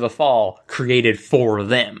Poets of the Fall created for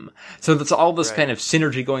them. So there's all this kind of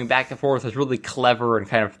synergy going back and forth. It's really clever and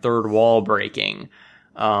kind of third wall breaking.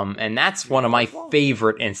 And that's one of my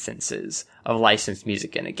favorite instances of licensed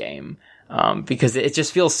music in a game. Because it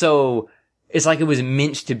just feels so, it's like it was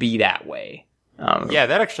meant to be that way. Yeah,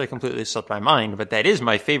 that actually completely slipped my mind, but that is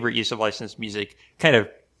my favorite use of licensed music, kind of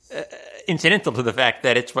incidental to the fact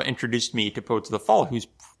that it's what introduced me to Poets of the Fall, whose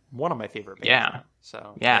one of my favorite bands. Yeah.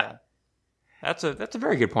 So yeah. That's a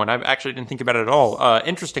very good point. I actually didn't think about it at all.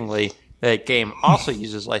 Interestingly, that game also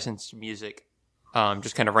uses licensed music,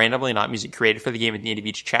 just kind of randomly, not music created for the game at the end of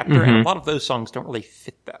each chapter, and a lot of those songs don't really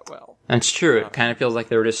fit that well. That's true. It kind of feels like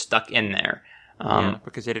they were just stuck in there.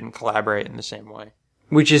 Because they didn't collaborate in the same way.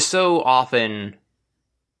 Which is so often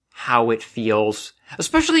how it feels,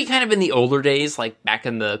 especially kind of in the older days, like back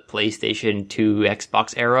in the PlayStation 2,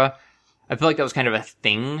 Xbox era. I feel like that was kind of a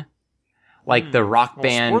thing. Like the Rock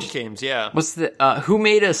Band. Sports games, yeah. What's the, who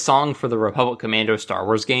made a song for the Republic Commando Star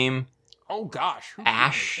Wars game? Oh gosh.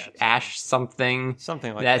 Ash something.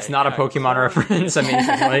 Something like That's that. not a Pokemon reference. I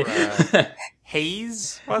mean,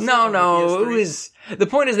 Haze? No, it was, the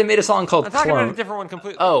point is they made a song called I'm talking Clone. about a different one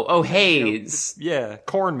completely. Oh, Haze. Yeah,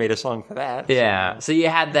 Korn made a song for that. Yeah, so you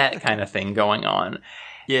had that kind of thing going on.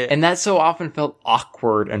 Yeah. And that so often felt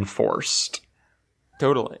awkward and forced.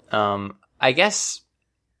 Totally. I guess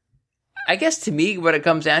to me what it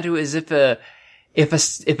comes down to is if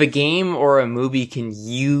a game or a movie can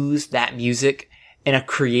use that music in a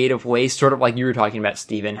creative way, sort of like you were talking about,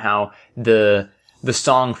 Stephen, how the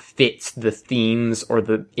song fits the themes or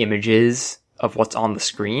the images of what's on the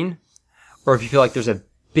screen, or if you feel like there's a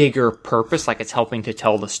bigger purpose, like it's helping to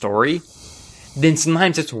tell the story, then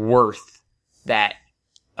sometimes it's worth that,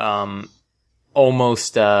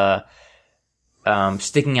 almost,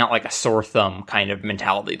 sticking out like a sore thumb kind of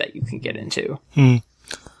mentality that you can get into.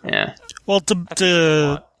 Yeah. Well,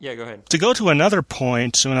 yeah, go ahead. To go to another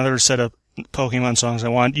point, so another set of Pokemon songs I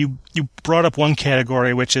want, you brought up one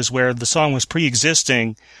category, which is where the song was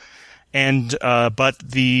pre-existing, and but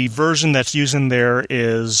the version that's used in there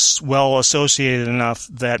is well associated enough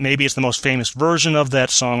that maybe it's the most famous version of that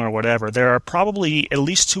song or whatever. There are probably at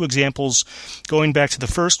least two examples going back to the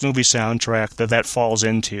first movie soundtrack that falls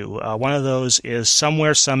into. One of those is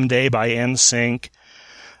Somewhere Someday by NSYNC,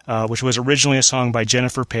 which was originally a song by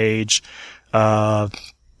Jennifer Page,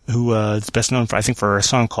 who is best known for a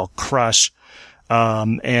song called Crush.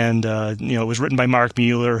 It was written by Mark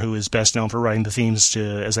Mueller, who is best known for writing the themes to,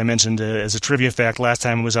 as I mentioned, as a trivia fact, last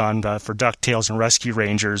time it was on for DuckTales and Rescue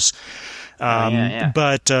Rangers.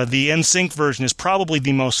 But the NSYNC version is probably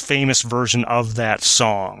the most famous version of that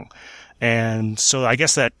song. And so I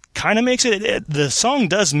guess that kind of makes it, the song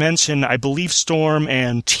does mention, I believe, Storm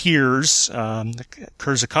and Tears. It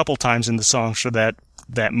occurs a couple times in the songs for that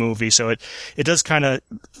movie, so it does kind of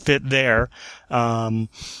fit there.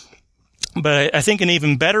 But I think an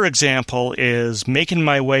even better example is Making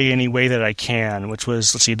My Way Any Way That I Can, which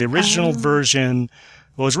was, the original version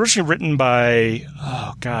was originally written by,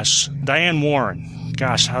 Diane Warren.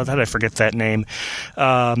 Gosh, how did I forget that name?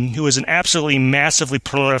 Who was an absolutely massively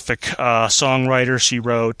prolific songwriter. She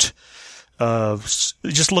wrote,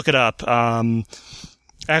 just look it up.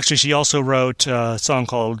 Actually, she also wrote a song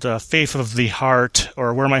called Faith of the Heart,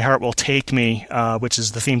 or Where My Heart Will Take Me, which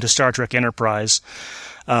is the theme to Star Trek Enterprise.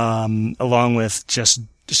 Along with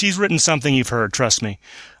she's written something you've heard, trust me.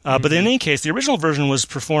 But in any case, the original version was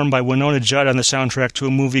performed by Winona Judd on the soundtrack to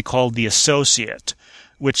a movie called The Associate,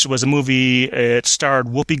 which was a movie, it starred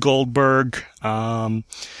Whoopi Goldberg,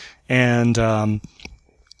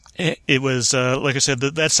 it was, like I said,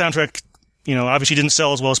 that soundtrack, obviously didn't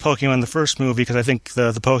sell as well as Pokemon the first movie, because I think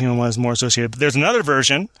the Pokemon one is more associated. But there's another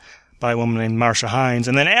version by a woman named Marsha Hines,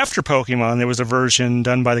 and then after Pokemon, there was a version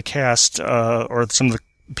done by the cast, or some of the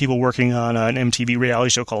people working on an MTV reality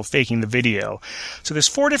show called Faking the Video. So there's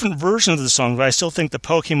 4 different versions of the song, but I still think the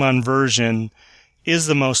Pokemon version is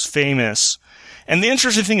the most famous. And the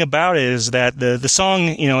interesting thing about it is that the song,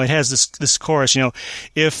 it has this chorus,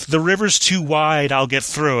 if the river's too wide, I'll get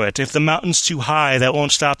through it. If the mountain's too high, that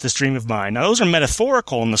won't stop this dream of mine. Now, those are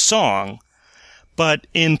metaphorical in the song, but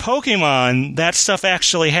in Pokemon, that stuff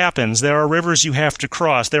actually happens. There are rivers you have to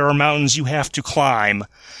cross. There are mountains you have to climb.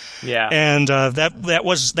 Yeah. And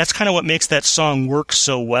that's kind of what makes that song work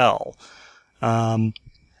so well.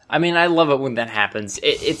 I mean, I love it when that happens.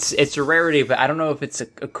 It's a rarity, but I don't know if it's a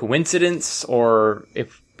coincidence or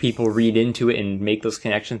if people read into it and make those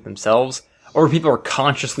connections themselves, or if people are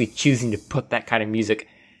consciously choosing to put that kind of music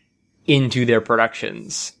into their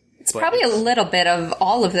productions. It's probably a little bit of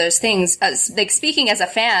all of those things. Like, speaking as a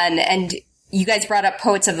fan, and you guys brought up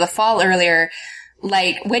Poets of the Fall earlier,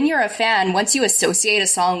 like, when you're a fan, once you associate a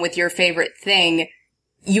song with your favorite thing,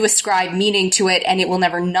 you ascribe meaning to it, and it will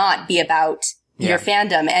never not be about your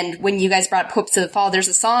fandom. And when you guys brought up Poets of the Fall, there's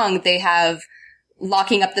a song they have,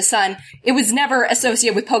 Locking Up the Sun. It was never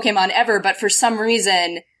associated with Pokemon ever, but for some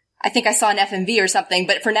reason, I think I saw an FMV or something,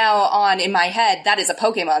 but for now on in my head, that is a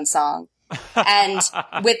Pokemon song. And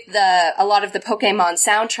with a lot of the Pokemon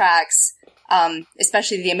soundtracks,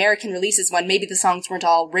 especially the American releases when maybe the songs weren't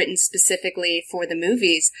all written specifically for the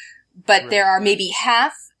movies, but there are maybe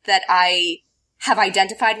half that I have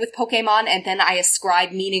identified with Pokemon, and then I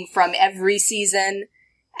ascribe meaning from every season,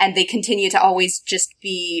 and they continue to always just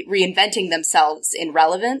be reinventing themselves in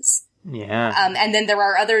relevance. Yeah. And then there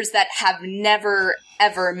are others that have never,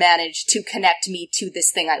 ever managed to connect me to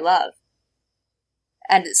this thing I love.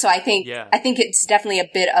 And so I think it's definitely a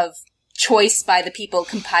bit of choice by the people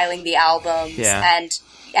compiling the albums and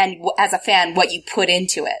as a fan, what you put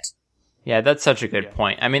into it. Yeah, that's such a good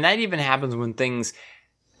point. I mean, that even happens when things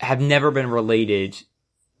have never been related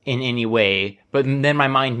in any way, but then my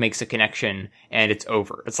mind makes a connection and it's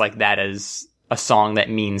over. It's like that is a song that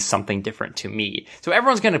means something different to me. So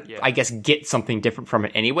everyone's going to, I guess, get something different from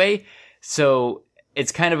it anyway. So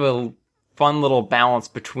it's kind of a fun little balance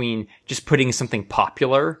between just putting something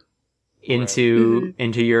popular into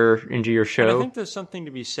your show. And I think there's something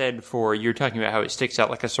to be said for, you're talking about how it sticks out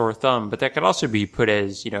like a sore thumb, but that could also be put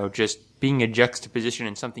as, just being a juxtaposition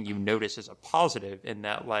and something you notice as a positive, in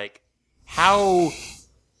that, like, how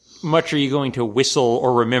much are you going to whistle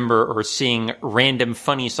or remember or sing random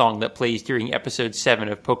funny song that plays during episode 7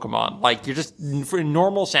 of Pokemon? Like, you're just, for a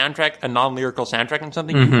normal soundtrack, a non-lyrical soundtrack on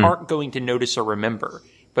something, you aren't going to notice or remember.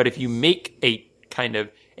 But if you make a kind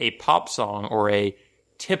of a pop song or a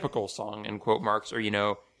typical song, in quote marks, or,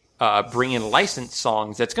 bring in licensed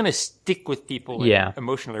songs, that's going to stick with people and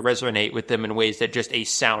emotionally resonate with them in ways that just a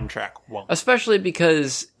soundtrack won't. Especially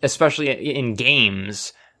in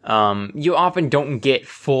games, you often don't get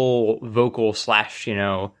full vocal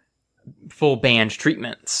 / full band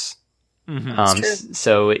treatments.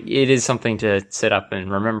 So it is something to sit up and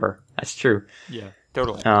remember. That's true. Yeah,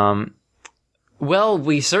 totally. Well,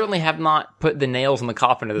 we certainly have not put the nails in the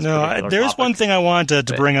coffin of this particular there's topic. one thing I wanted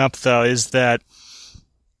to bring up, though, is that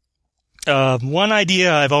one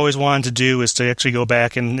idea I've always wanted to do is to actually go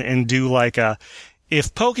back and do like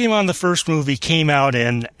if Pokemon the first movie came out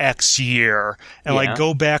in X year, and like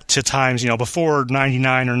go back to times, before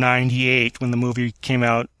 99 or 98 when the movie came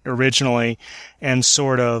out originally, and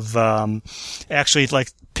sort of actually like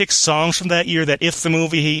pick songs from that year, that if the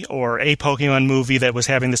movie or a Pokemon movie that was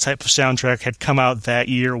having this type of soundtrack had come out that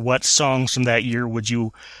year, what songs from that year would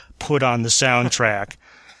you put on the soundtrack?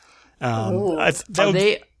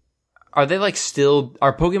 Are they like still,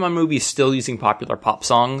 are Pokemon movies still using popular pop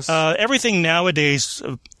songs? Everything nowadays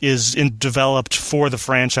is developed for the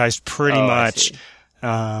franchise pretty much.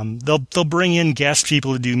 They'll bring in guest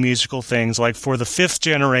people to do musical things. Like for the 5th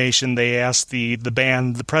generation, they asked the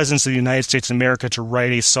band, the Presidents of the United States of America, to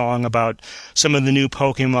write a song about some of the new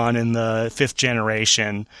Pokemon in the 5th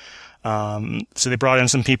generation. So they brought in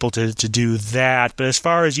some people to do that. But as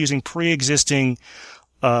far as using pre-existing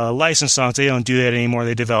licensed songs, they don't do that anymore.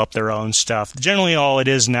 They develop their own stuff. Generally, all it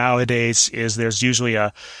is nowadays is there's usually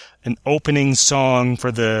an opening song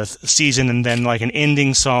for the season and then like an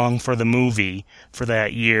ending song for the movie for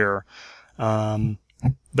that year. But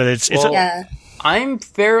I'm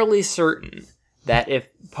fairly certain that if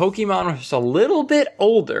Pokemon was a little bit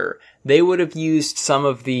older, they would have used some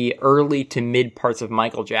of the early to mid parts of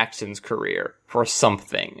Michael Jackson's career for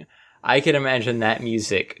something. I can imagine that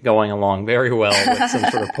music going along very well with some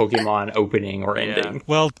sort of Pokemon opening or ending.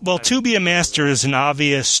 Well, To Be a Master is an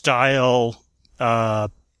obvious style, I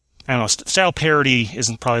don't know, style parody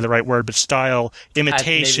isn't probably the right word, but style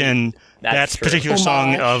imitation. That particular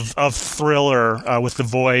song of Thriller with the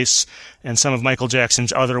voice and some of Michael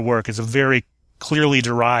Jackson's other work is a very clearly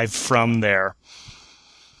derived from there.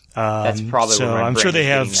 That's probably so. I'm sure they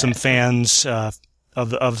have some fans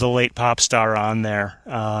of the late pop star on there.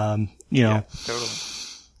 Yeah, totally.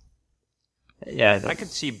 Yeah, I could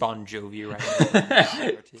see Bon Jovi right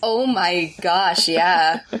now. Oh my gosh,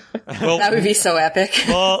 yeah. Well, that would be so epic.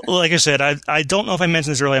 Well, like I said, I don't know if I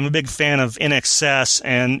mentioned this earlier. I'm a big fan of INXS,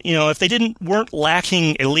 and if they weren't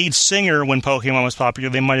lacking a lead singer when Pokemon was popular,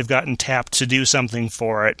 they might have gotten tapped to do something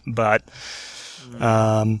for it. But,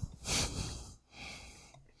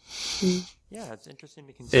 yeah, it's interesting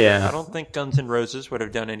to consider. Yeah. I don't think Guns N' Roses would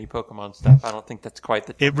have done any Pokemon stuff. I don't think that's quite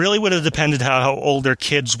the... It really would have depended how old their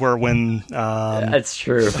kids were when... That's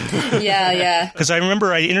true. Yeah. Because I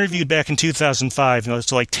remember I interviewed back in 2005,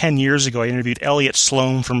 so like 10 years ago, I interviewed Elliot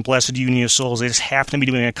Sloan from Blessed Union of Souls. They just happened to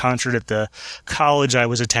be doing a concert at the college I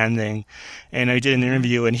was attending. And I did an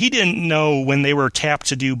interview, and he didn't know when they were tapped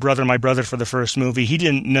to do Brother, My Brother for the first movie. He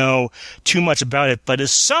didn't know too much about it, but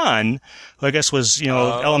his son, who I guess was,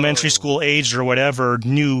 elementary school age engaged or whatever,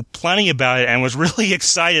 knew plenty about it and was really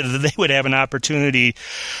excited that they would have an opportunity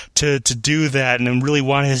to do that, and really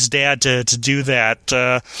wanted his dad to do that.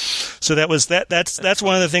 So that's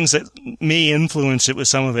one of the things that may influence it with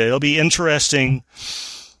some of it. It'll be interesting.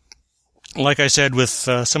 Like I said, with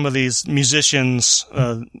some of these musicians,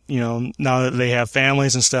 now that they have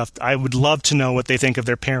families and stuff, I would love to know what they think of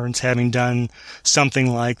their parents having done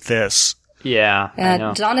something like this. Yeah, I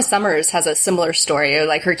know. Donna Summers has a similar story.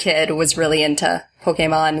 Like, her kid was really into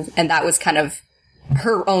Pokemon, and that was kind of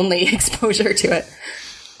her only exposure to it.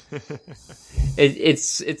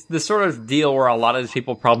 It's the sort of deal where a lot of these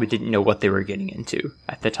people probably didn't know what they were getting into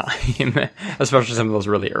at the time, especially some of those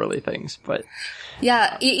really early things. But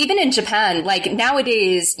yeah, even in Japan, like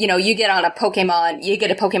nowadays, you get a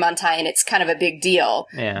Pokemon tie and it's kind of a big deal.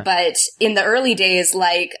 Yeah. But in the early days,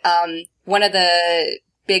 like, one of the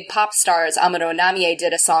big pop stars, Amuro Namie,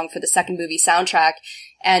 did a song for the second movie soundtrack.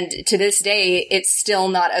 And to this day, it's still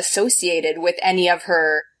not associated with any of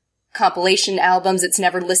her compilation albums. It's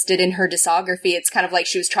never listed in her discography. It's kind of like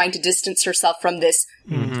she was trying to distance herself from this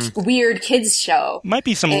weird kids show. Might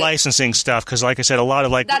be some licensing stuff, because like I said, a lot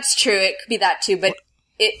of That's true. It could be that too, but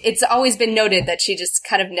it's always been noted that she just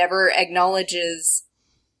kind of never acknowledges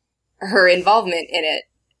her involvement in it.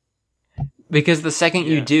 Because the second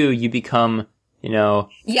you do, you become, the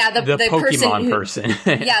Pokemon person.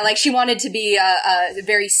 Yeah, like, she wanted to be a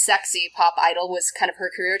very sexy pop idol was kind of her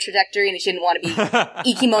career trajectory, and she didn't want to be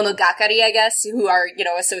Ikimono-gakari, I guess, who are,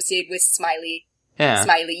 associated with smiley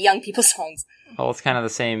young people songs. Well, it's kind of the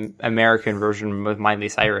same American version with Miley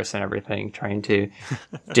Cyrus and everything, trying to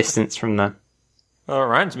distance from the... Well, it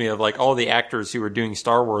reminds me of, like, all the actors who were doing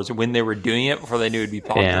Star Wars, when they were doing it before they knew it'd be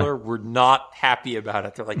popular, were not happy about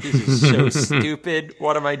it. They're like, this is so stupid.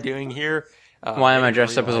 What am I doing here? Why am I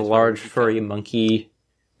dressed up as a large furry monkey?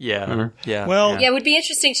 Yeah. Yeah. Well, yeah, it would be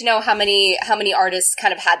interesting to know how many artists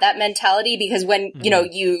kind of had that mentality, because when,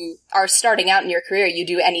 you are starting out in your career, you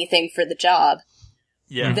do anything for the job.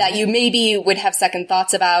 Yeah. That you maybe would have second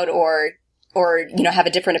thoughts about or have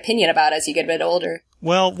a different opinion about as you get a bit older.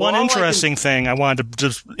 Well, one interesting thing I wanted to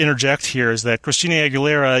just interject here is that Christina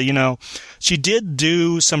Aguilera, she did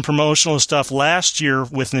do some promotional stuff last year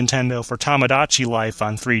with Nintendo for Tomodachi Life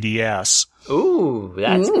on 3DS. Ooh,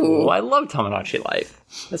 that's cool. I love Tomodachi Life.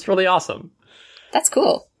 That's really awesome. That's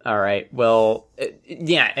cool. All right. Well,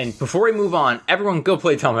 yeah, and before we move on, everyone go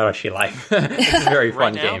play Tomodachi Life. It's a very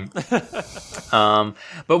fun game.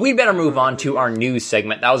 But we better move on to our news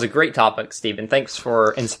segment. That was a great topic, Stephen. Thanks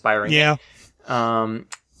for inspiring me.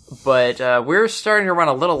 But we're starting to run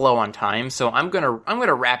a little low on time, so I'm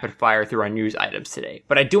gonna rapid fire through our news items today.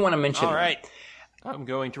 But I do want to mention. All right. I'm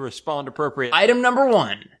going to respond appropriately. Item number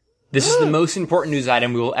 1. This is the most important news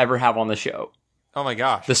item we will ever have on the show. Oh my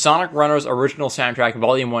gosh. The Sonic Runners original soundtrack,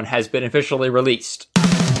 Volume 1, has been officially released.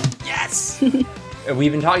 Yes!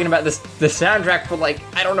 We've been talking about the soundtrack for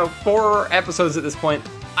 4 episodes at this point.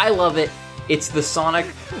 I love it. It's the Sonic,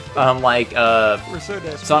 we're so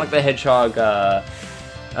desperate. Sonic the Hedgehog,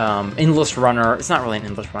 Endless Runner. It's not really an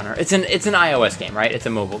Endless Runner. It's an iOS game, right? It's a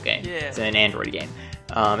mobile game. Yeah. It's an Android game.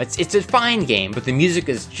 It's a fine game, but the music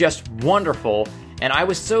is just wonderful. And I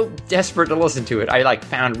was so desperate to listen to it. I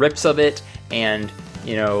found rips of it and,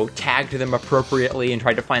 tagged them appropriately and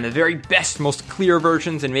tried to find the very best, most clear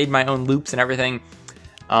versions and made my own loops and everything.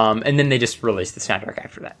 And then they just released the soundtrack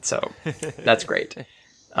after that. So that's great.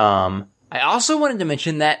 I also wanted to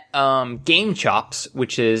mention that Game Chops,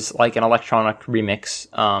 which is like an electronic remix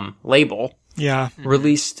label,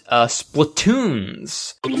 released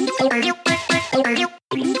Splatoons,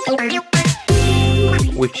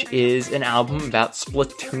 which is an album about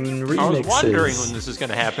Splatoon remixes. I was wondering when this was going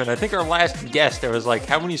to happen. I think our last guest, there was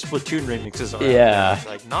how many Splatoon remixes are Yeah. out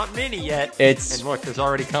there? It's not many yet. And look, there's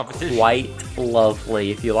already competition. Quite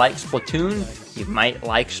lovely. If you like Splatoon, you might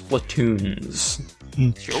like Splatoons.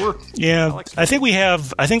 Sure. Yeah, I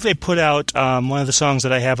think they put out one of the songs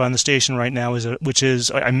that I have on the station right now, which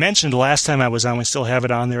is I mentioned last time I was on. We still have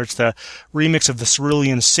it on there. It's the remix of the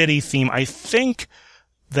Cerulean City theme. I think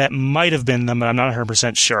that might have been them, but I'm not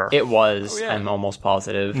 100% sure. It was. Oh, yeah. I'm almost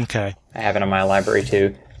positive. Okay. I have it in my library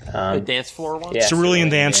too. The dance floor one? Yeah, Cerulean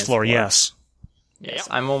Dance Floor, yes. Yes,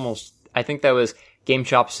 yep. I think that was Game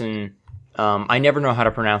Chops and I never know how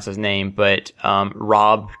to pronounce his name, but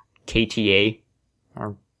Rob KTA.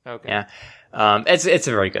 Okay. Yeah. It's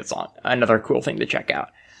a very good song. Another cool thing to check out.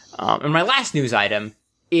 And my last news item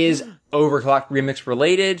is Overclocked Remix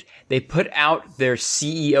related. They put out their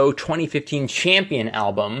CEO 2015 Champion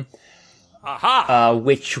album. Aha!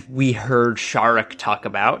 Which we heard Sharik talk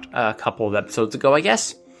about a couple of episodes ago, I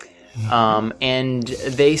guess. and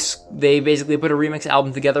they basically put a remix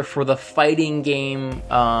album together for the fighting game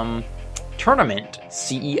tournament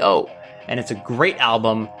CEO, and it's a great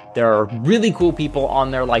album. There are really cool people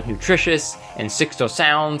on there like Nutritious and Sixto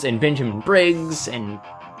Sounds and Benjamin Briggs and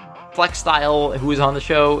Flex Style, who was on the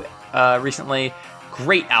show recently.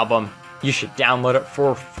 Great album. You should download it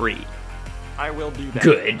for free. I will do that.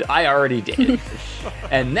 Good. I already did.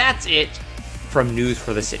 And that's it from News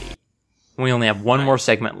for the City. We only have one more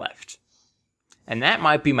segment left. And that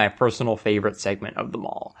might be my personal favorite segment of them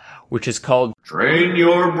all, which is called Train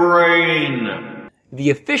Your Brain, the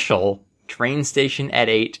official Train Station at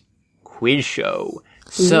 8 quiz show.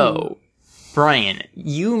 So, Brian,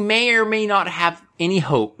 you may or may not have any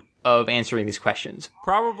hope of answering these questions.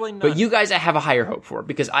 Probably not. But you guys I have a higher hope for,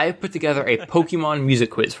 because I have put together a Pokemon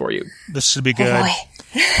music quiz for you. This should be good.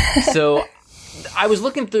 So, I was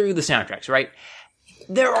looking through the soundtracks, right?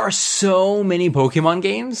 There are so many Pokemon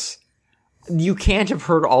games, you can't have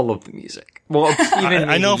heard all of the music. Well, even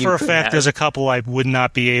I know for a fact there's a couple I would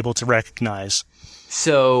not be able to recognize.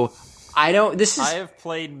 So, I have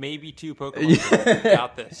played maybe 2 Pokemon games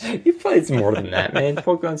without this. You've played more than that, man.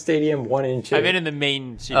 Pokemon Stadium 1 and 2. I've been in the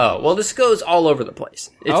main series. Oh, well, this goes all over the place.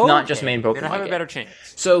 It's not just main Pokemon. Then I have a better chance.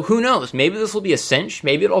 So, who knows? Maybe this will be a cinch.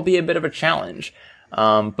 Maybe it'll be a bit of a challenge.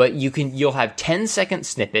 But you'll have 10-second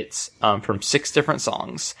snippets, from 6 different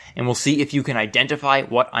songs, and we'll see if you can identify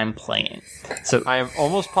what I'm playing. So I am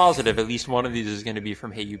almost positive at least one of these is going to be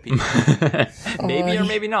from Hey UP. Maybe or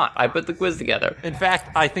maybe not. I put the quiz together. In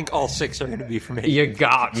fact, I think all 6 are going to be from Hey You UP.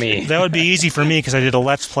 got me. That would be easy for me because I did a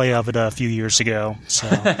Let's Play of it a few years ago. So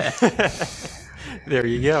There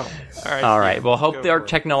you go. All right. Well, hope our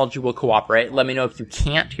technology will cooperate. Let me know if you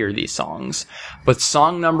can't hear these songs. But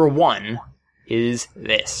song number 1 is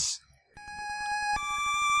this.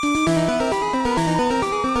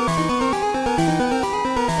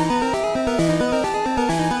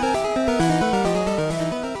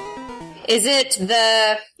 Is it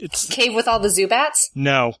the cave with all the Zubats?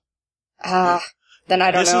 No. Then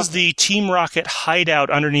I don't know. This is the Team Rocket hideout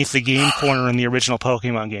underneath the game corner in the original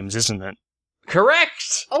Pokemon games, isn't it?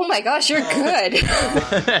 Correct! Oh my gosh, you're good.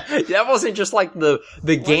 That wasn't just like the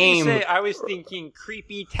game. I was thinking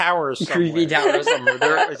Creepy Towers somewhere. Creepy Towers somewhere.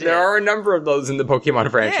 There are a number of those in the Pokemon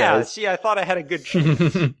franchise. Yeah, see, I thought I had a good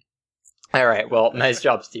chance. All right, well, nice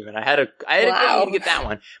job, Steven. I had a good one to get that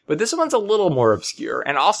one. But this one's a little more obscure,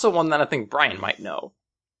 and also one that I think Brian might know.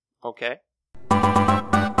 Okay.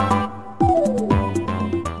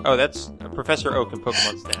 Oh, that's Professor Oak and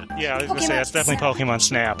Pokemon Snap. Yeah, I was going to say, that's definitely Pokemon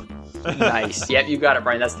Snap. Nice. Yep, you got it,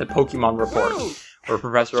 Brian. That's the Pokemon Report. Where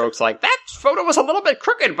Professor Oak's like, that photo was a little bit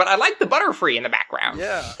crooked, but I like the Butterfree in the background.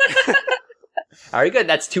 Yeah. All right, good.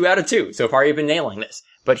 That's 2 out of 2. So far, you've been nailing this.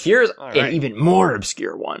 But here's an even more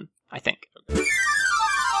obscure one, I think.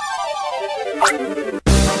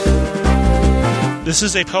 This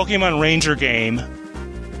is a Pokemon Ranger game.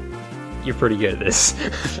 You're pretty good at this.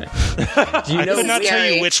 I could not tell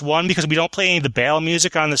you which one because we don't play any of the battle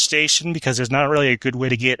music on the station because there's not really a good way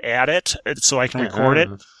to get at it, so I can record it.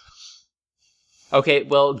 Okay,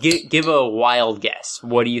 well, give a wild guess.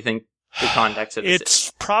 What do you think the context of this is?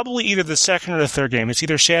 It's probably either the second or the third game. It's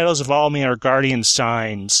either Shadows of Almia or Guardian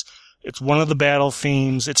Signs. It's one of the battle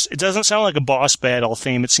themes. It doesn't sound like a boss battle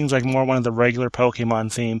theme. It seems like more one of the regular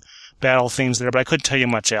Pokemon battle themes there, but I couldn't tell you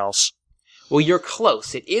much else. Well, you're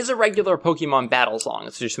close. It is a regular Pokemon battle song.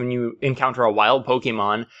 It's just when you encounter a wild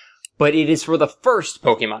Pokemon, but it is for the first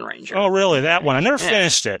Pokemon Ranger. Oh, really? That one? I never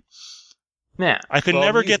finished it. Yeah. I could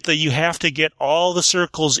never get you have to get all the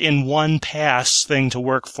circles in one pass thing to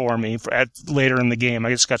work for me later in the game. I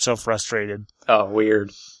just got so frustrated. Oh,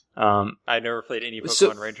 weird. I never played any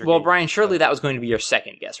Pokemon Ranger Well, games. Brian, surely that was going to be your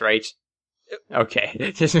second guess, right?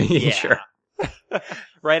 Okay. Just making sure.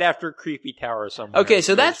 Right after Creepy Tower somewhere. Okay,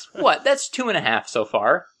 so that's 2.5 so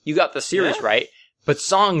far. You got the series right. But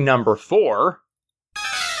song number 4. Okay.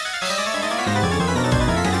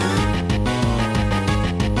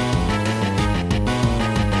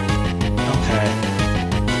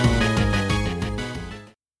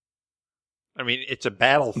 I mean, it's a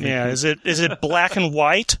battle theme. Yeah, is it black and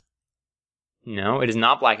white? No, it is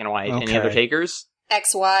not black and white. Okay. Any other takers?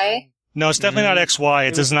 XY? No, it's definitely not XY.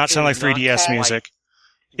 It does not sound like 3DS music.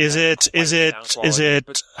 Is it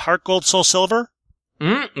Heart Gold Soul Silver?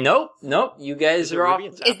 Nope. You guys are off.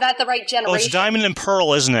 Is that the right generation? Oh, it's Diamond and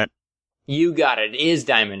Pearl, isn't it? You got it. It is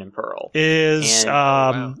Diamond and Pearl. Is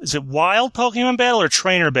it Wild Pokemon Battle or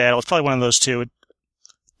Trainer Battle? It's probably one of those two. It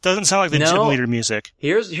doesn't sound like the gym leader music.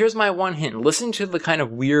 Here's my one hint. Listen to the kind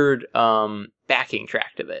of weird backing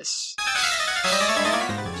track to this.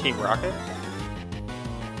 Team Rocket?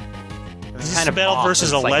 Is this a battle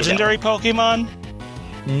versus a legendary Pokemon?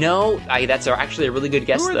 No, that's actually a really good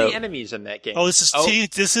guess. Who are though. the enemies in that game? Oh, this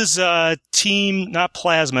is Team, not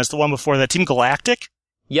Plasma, it's the one before that, Team Galactic?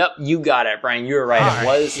 Yep, you got it, Brian. You were right. It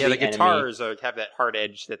was the guitars enemy. have that hard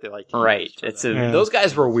edge that they like to Right. use. Those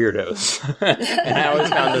guys were weirdos. And I always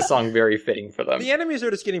found this song very fitting for them. The enemies are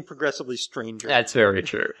just getting progressively stranger. That's very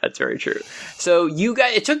true. So you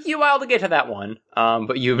guys, it took you a while to get to that one,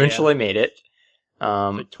 but you eventually made it.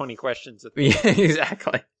 Like 20 questions. Yeah,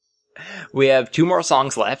 exactly. We have 2 more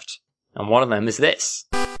songs left, and one of them is this.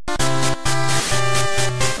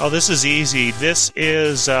 Oh, this is easy. This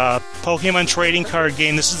is a Pokemon trading card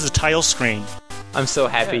game. This is the title screen. I'm so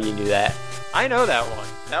happy you knew that. I know that one.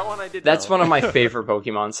 That one I did. That's one of my favorite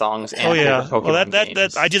Pokemon songs. And Pokemon well,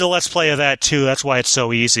 games. I did a Let's Play of that too. That's why it's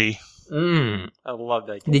so easy. I love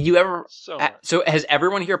that game. Did you ever? So has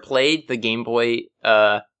everyone here played the Game Boy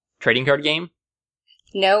trading card game?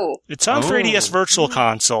 No. It's on 3DS Virtual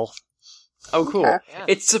Console. Oh, cool! Okay. Yeah.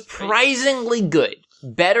 It's surprisingly good.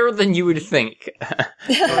 Better than you would think.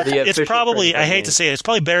 It's probably, I hate to say it, it's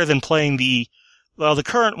probably better than playing the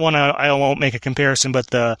current one, I won't make a comparison, but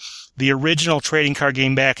the original trading card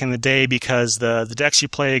game back in the day, because the decks you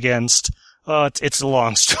play against, it's a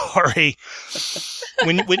long story.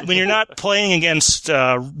 When you're not playing against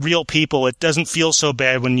real people, it doesn't feel so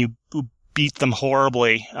bad when you beat them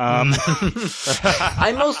horribly.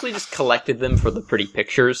 I mostly just collected them for the pretty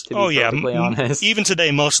pictures, to be perfectly honest. Even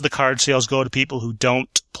today, most of the card sales go to people who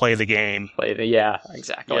don't play the game. Yeah,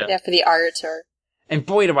 exactly. Yeah, for the art or... And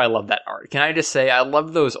boy, do I love that art. Can I just say, I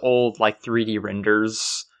love those old, 3D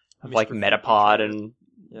renders of, Metapod and...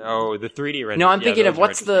 Oh, the 3D renders. No, I'm thinking of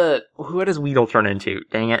who does Weedle turn into?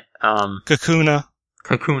 Dang it. Kakuna.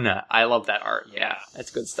 I love that art. Yeah,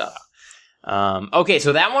 that's good stuff. Okay,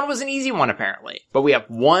 so that one was an easy one, apparently. But we have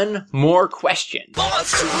one more question.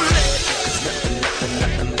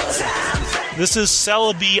 This is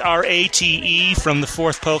Celebi Rate from the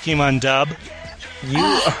 4th Pokemon dub.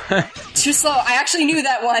 Too slow. I actually knew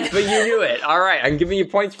that one. But you knew it. All right, I'm giving you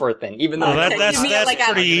points for it then, even though... that's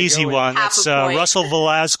a pretty easy one. It's Russell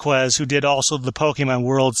Velazquez, who did also the Pokemon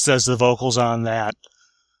Worlds, does the vocals on that.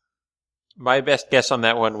 My best guess on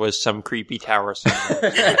that one was some creepy tower song.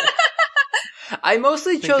 I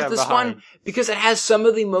mostly chose this one because it has some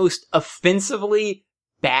of the most offensively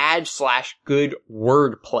bad/good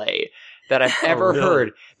wordplay that I've ever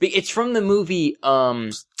heard. It's from the movie,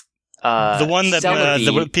 the one that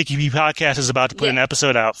the PKP podcast is about to put an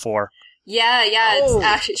episode out for. Yeah,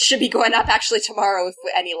 it should be going up actually tomorrow with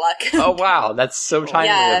any luck. Oh wow, that's so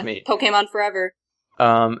timely of me. Pokemon Forever.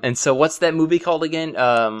 And so what's that movie called again?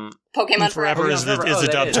 Pokemon Forever is the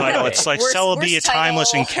dub title. It's like Celebi, a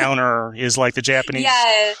Timeless Encounter is like the Japanese.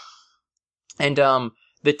 Yeah. And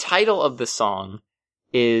the title of the song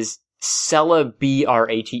is Celebi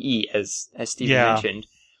Rate, as Steven mentioned,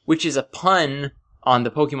 which is a pun on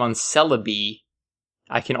the Pokemon Celebi,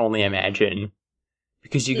 I can only imagine.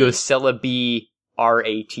 Because you go Celebi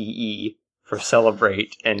Rate for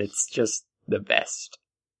celebrate, and it's just the best.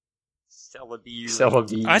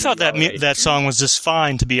 Celebi. I thought that song was just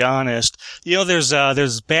fine, to be honest. You know, there's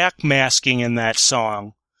backmasking in that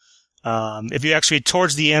song. If you actually,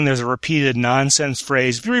 towards the end, there's a repeated nonsense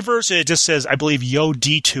phrase. If you reverse it, it just says, I believe, Yo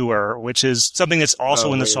Detour, which is something that's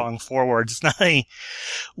also in the song forward. It's not any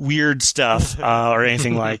weird stuff, or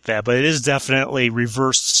anything like that, but it is definitely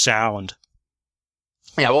reversed sound.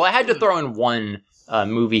 Yeah, well, I had to throw in one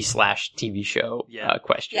movie/TV show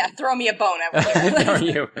question. Yeah, throw me a bone.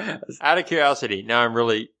 I Out of curiosity, now I'm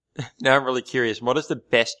really curious. What is the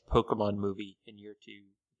best Pokemon movie in your two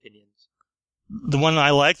opinions? The one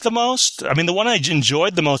I liked the most? I mean, the one I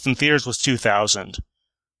enjoyed the most in theaters was 2000.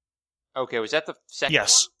 Okay, was that the second one?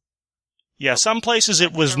 Yeah, some places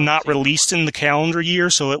it was not released in the calendar year,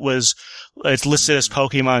 so it's listed as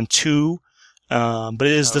Pokemon 2, but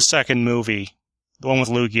it is the second movie, the one with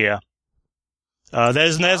Lugia. That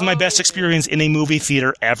is my best experience in a movie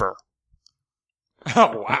theater ever.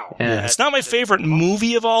 Oh, wow. Yeah. It's not my favorite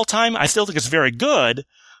movie of all time. I still think it's very good.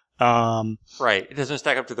 Right. It doesn't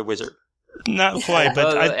stack up to The Wizard. Not quite,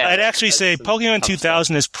 but I'd actually say Pokemon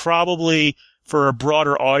 2000 is probably, for a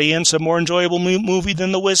broader audience, a more enjoyable movie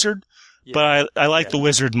than The Wizard. Yeah. But I like The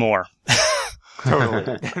Wizard more.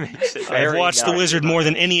 Totally. I've watched The Wizard more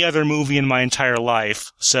than any other movie in my entire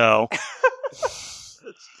life, so...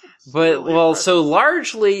 But, well, so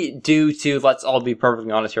largely due to, let's all be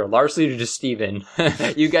perfectly honest here, largely due to Steven,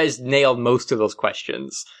 you guys nailed most of those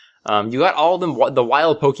questions. You got all of them, the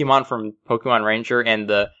wild Pokemon from Pokemon Ranger and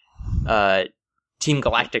the Team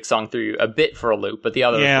Galactic song threw you a bit for a loop, but the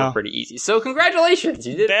others were pretty easy. So congratulations,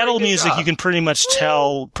 you did battle music. Job. You can pretty much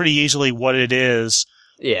tell pretty easily what it is.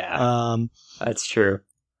 Yeah, that's true.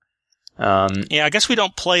 I guess we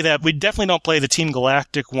don't play that. We definitely don't play the Team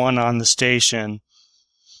Galactic one on the station.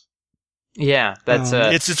 Yeah, that's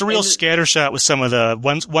it's a real scattershot with some of the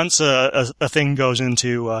once a thing goes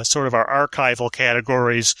into sort of our archival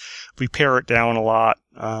categories, we pare it down a lot.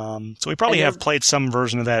 So we probably have played some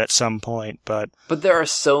version of that at some point, but there are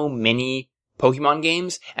so many Pokemon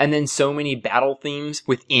games, and then so many battle themes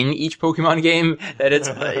within each Pokemon game that it's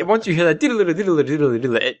once you hear that diddle,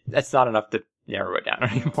 that's not enough to narrow it down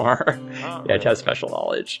anymore. You have to have special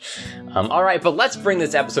knowledge. All right, but let's bring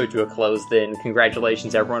this episode to a close then.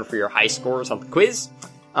 Congratulations, everyone, for your high scores on the quiz.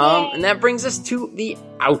 And that brings us to the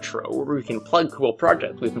outro, where we can plug cool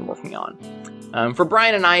projects we've been working on. For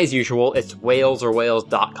Brian and I, as usual, it's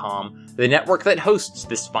whalesorwhales.com, the network that hosts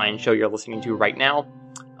this fine show you're listening to right now.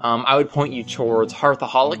 I would point you towards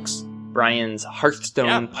Hearthaholics, Brian's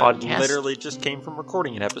Hearthstone podcast. I literally just came from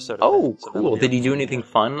recording an episode of it. So cool. Did he do anything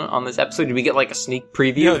fun on this episode? Did we get like a sneak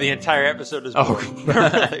preview? No, the entire episode is boring.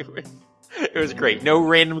 It was great. No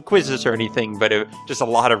random quizzes or anything, but just a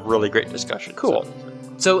lot of really great discussion. Cool.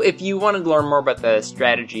 So if you want to learn more about the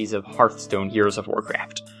strategies of Hearthstone Heroes of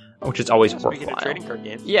Warcraft, which is always worthwhile. Speaking of trading card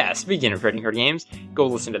games. Yeah, speaking of trading card games, go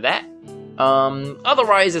listen to that.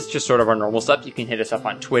 Otherwise, it's just sort of our normal stuff. You can hit us up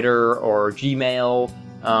on Twitter or Gmail,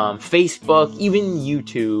 Facebook, even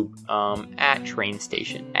YouTube, at Train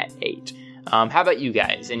Station at 8. How about you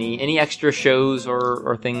guys? Any extra shows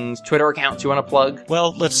or things, Twitter accounts you want to plug?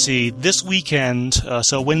 Well, let's see. This weekend,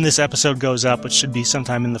 so when this episode goes up, which should be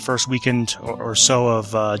sometime in the first weekend or so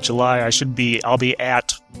of July, I'll be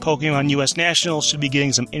at Pokemon US Nationals, should be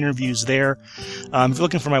getting some interviews there. If you're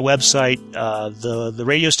looking for my website, the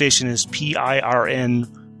radio station is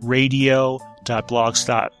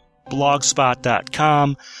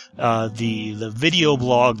pirnradio.blogspot.com. The video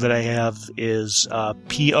blog that I have is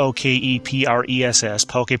POKEPRESS,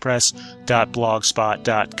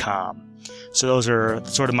 pokepress.blogspot.com. So those are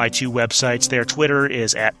sort of my two websites there. Twitter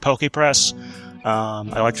is at Pokepress.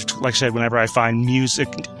 I like I said, whenever I find music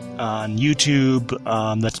on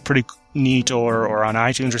YouTube that's pretty neat or on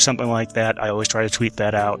iTunes or something like that, I always try to tweet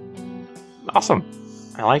that out. Awesome.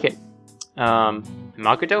 I like it.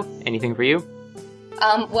 Makoto, anything for you?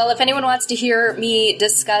 Well, if anyone wants to hear me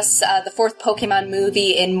discuss the fourth Pokemon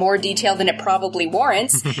movie in more detail than it probably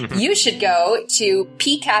warrants, you should go to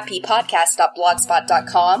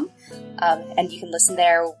pcappypodcast.blogspot.com, and you can listen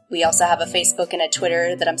there. We also have a Facebook and a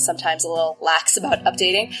Twitter that I'm sometimes a little lax about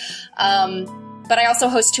updating. But I also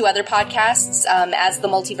host two other podcasts, As the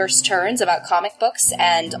Multiverse Turns, about comic books,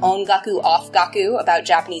 and Ongaku Off Gaku, about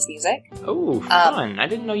Japanese music. Oh, fun. I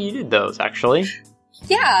didn't know you did those, actually.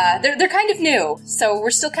 Yeah, they're kind of new, so we're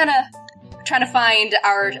still kind of trying to find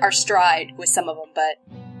our stride with some of them, but...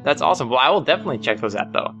 That's awesome. Well, I will definitely check those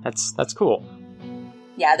out, though. That's cool.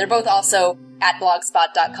 Yeah, they're both also at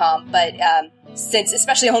blogspot.com, but since,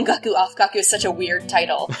 especially Ongaku Off Gaku is such a weird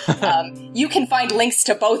title, you can find links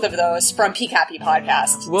to both of those from PCAPI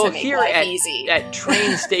Podcast to make life easy. At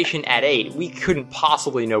Train Station at 8, we couldn't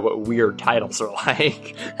possibly know what weird titles are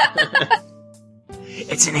like.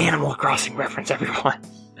 It's an Animal Crossing reference, everyone.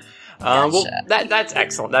 Gotcha. Well, that's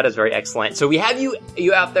excellent. That is very excellent. So we have you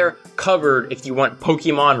out there covered if you want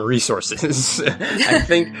Pokemon resources. I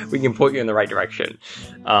think we can point you in the right direction.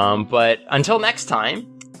 But until next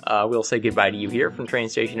time, we'll say goodbye to you here from Train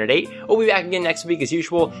Station at 8. We'll be back again next week as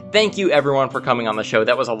usual. Thank you, everyone, for coming on the show.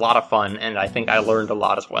 That was a lot of fun, and I think I learned a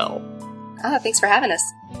lot as well. Thanks for having us.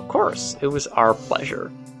 Of course. It was our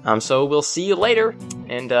pleasure. So we'll see you later.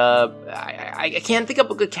 And I can't think of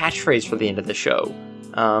a good catchphrase for the end of the show.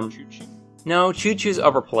 Choo-choo. No, choo-choo's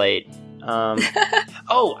overplayed.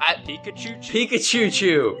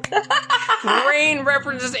 Pikachu-choo. Brain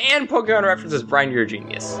references and Pokemon references. Brian, you're a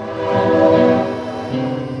genius.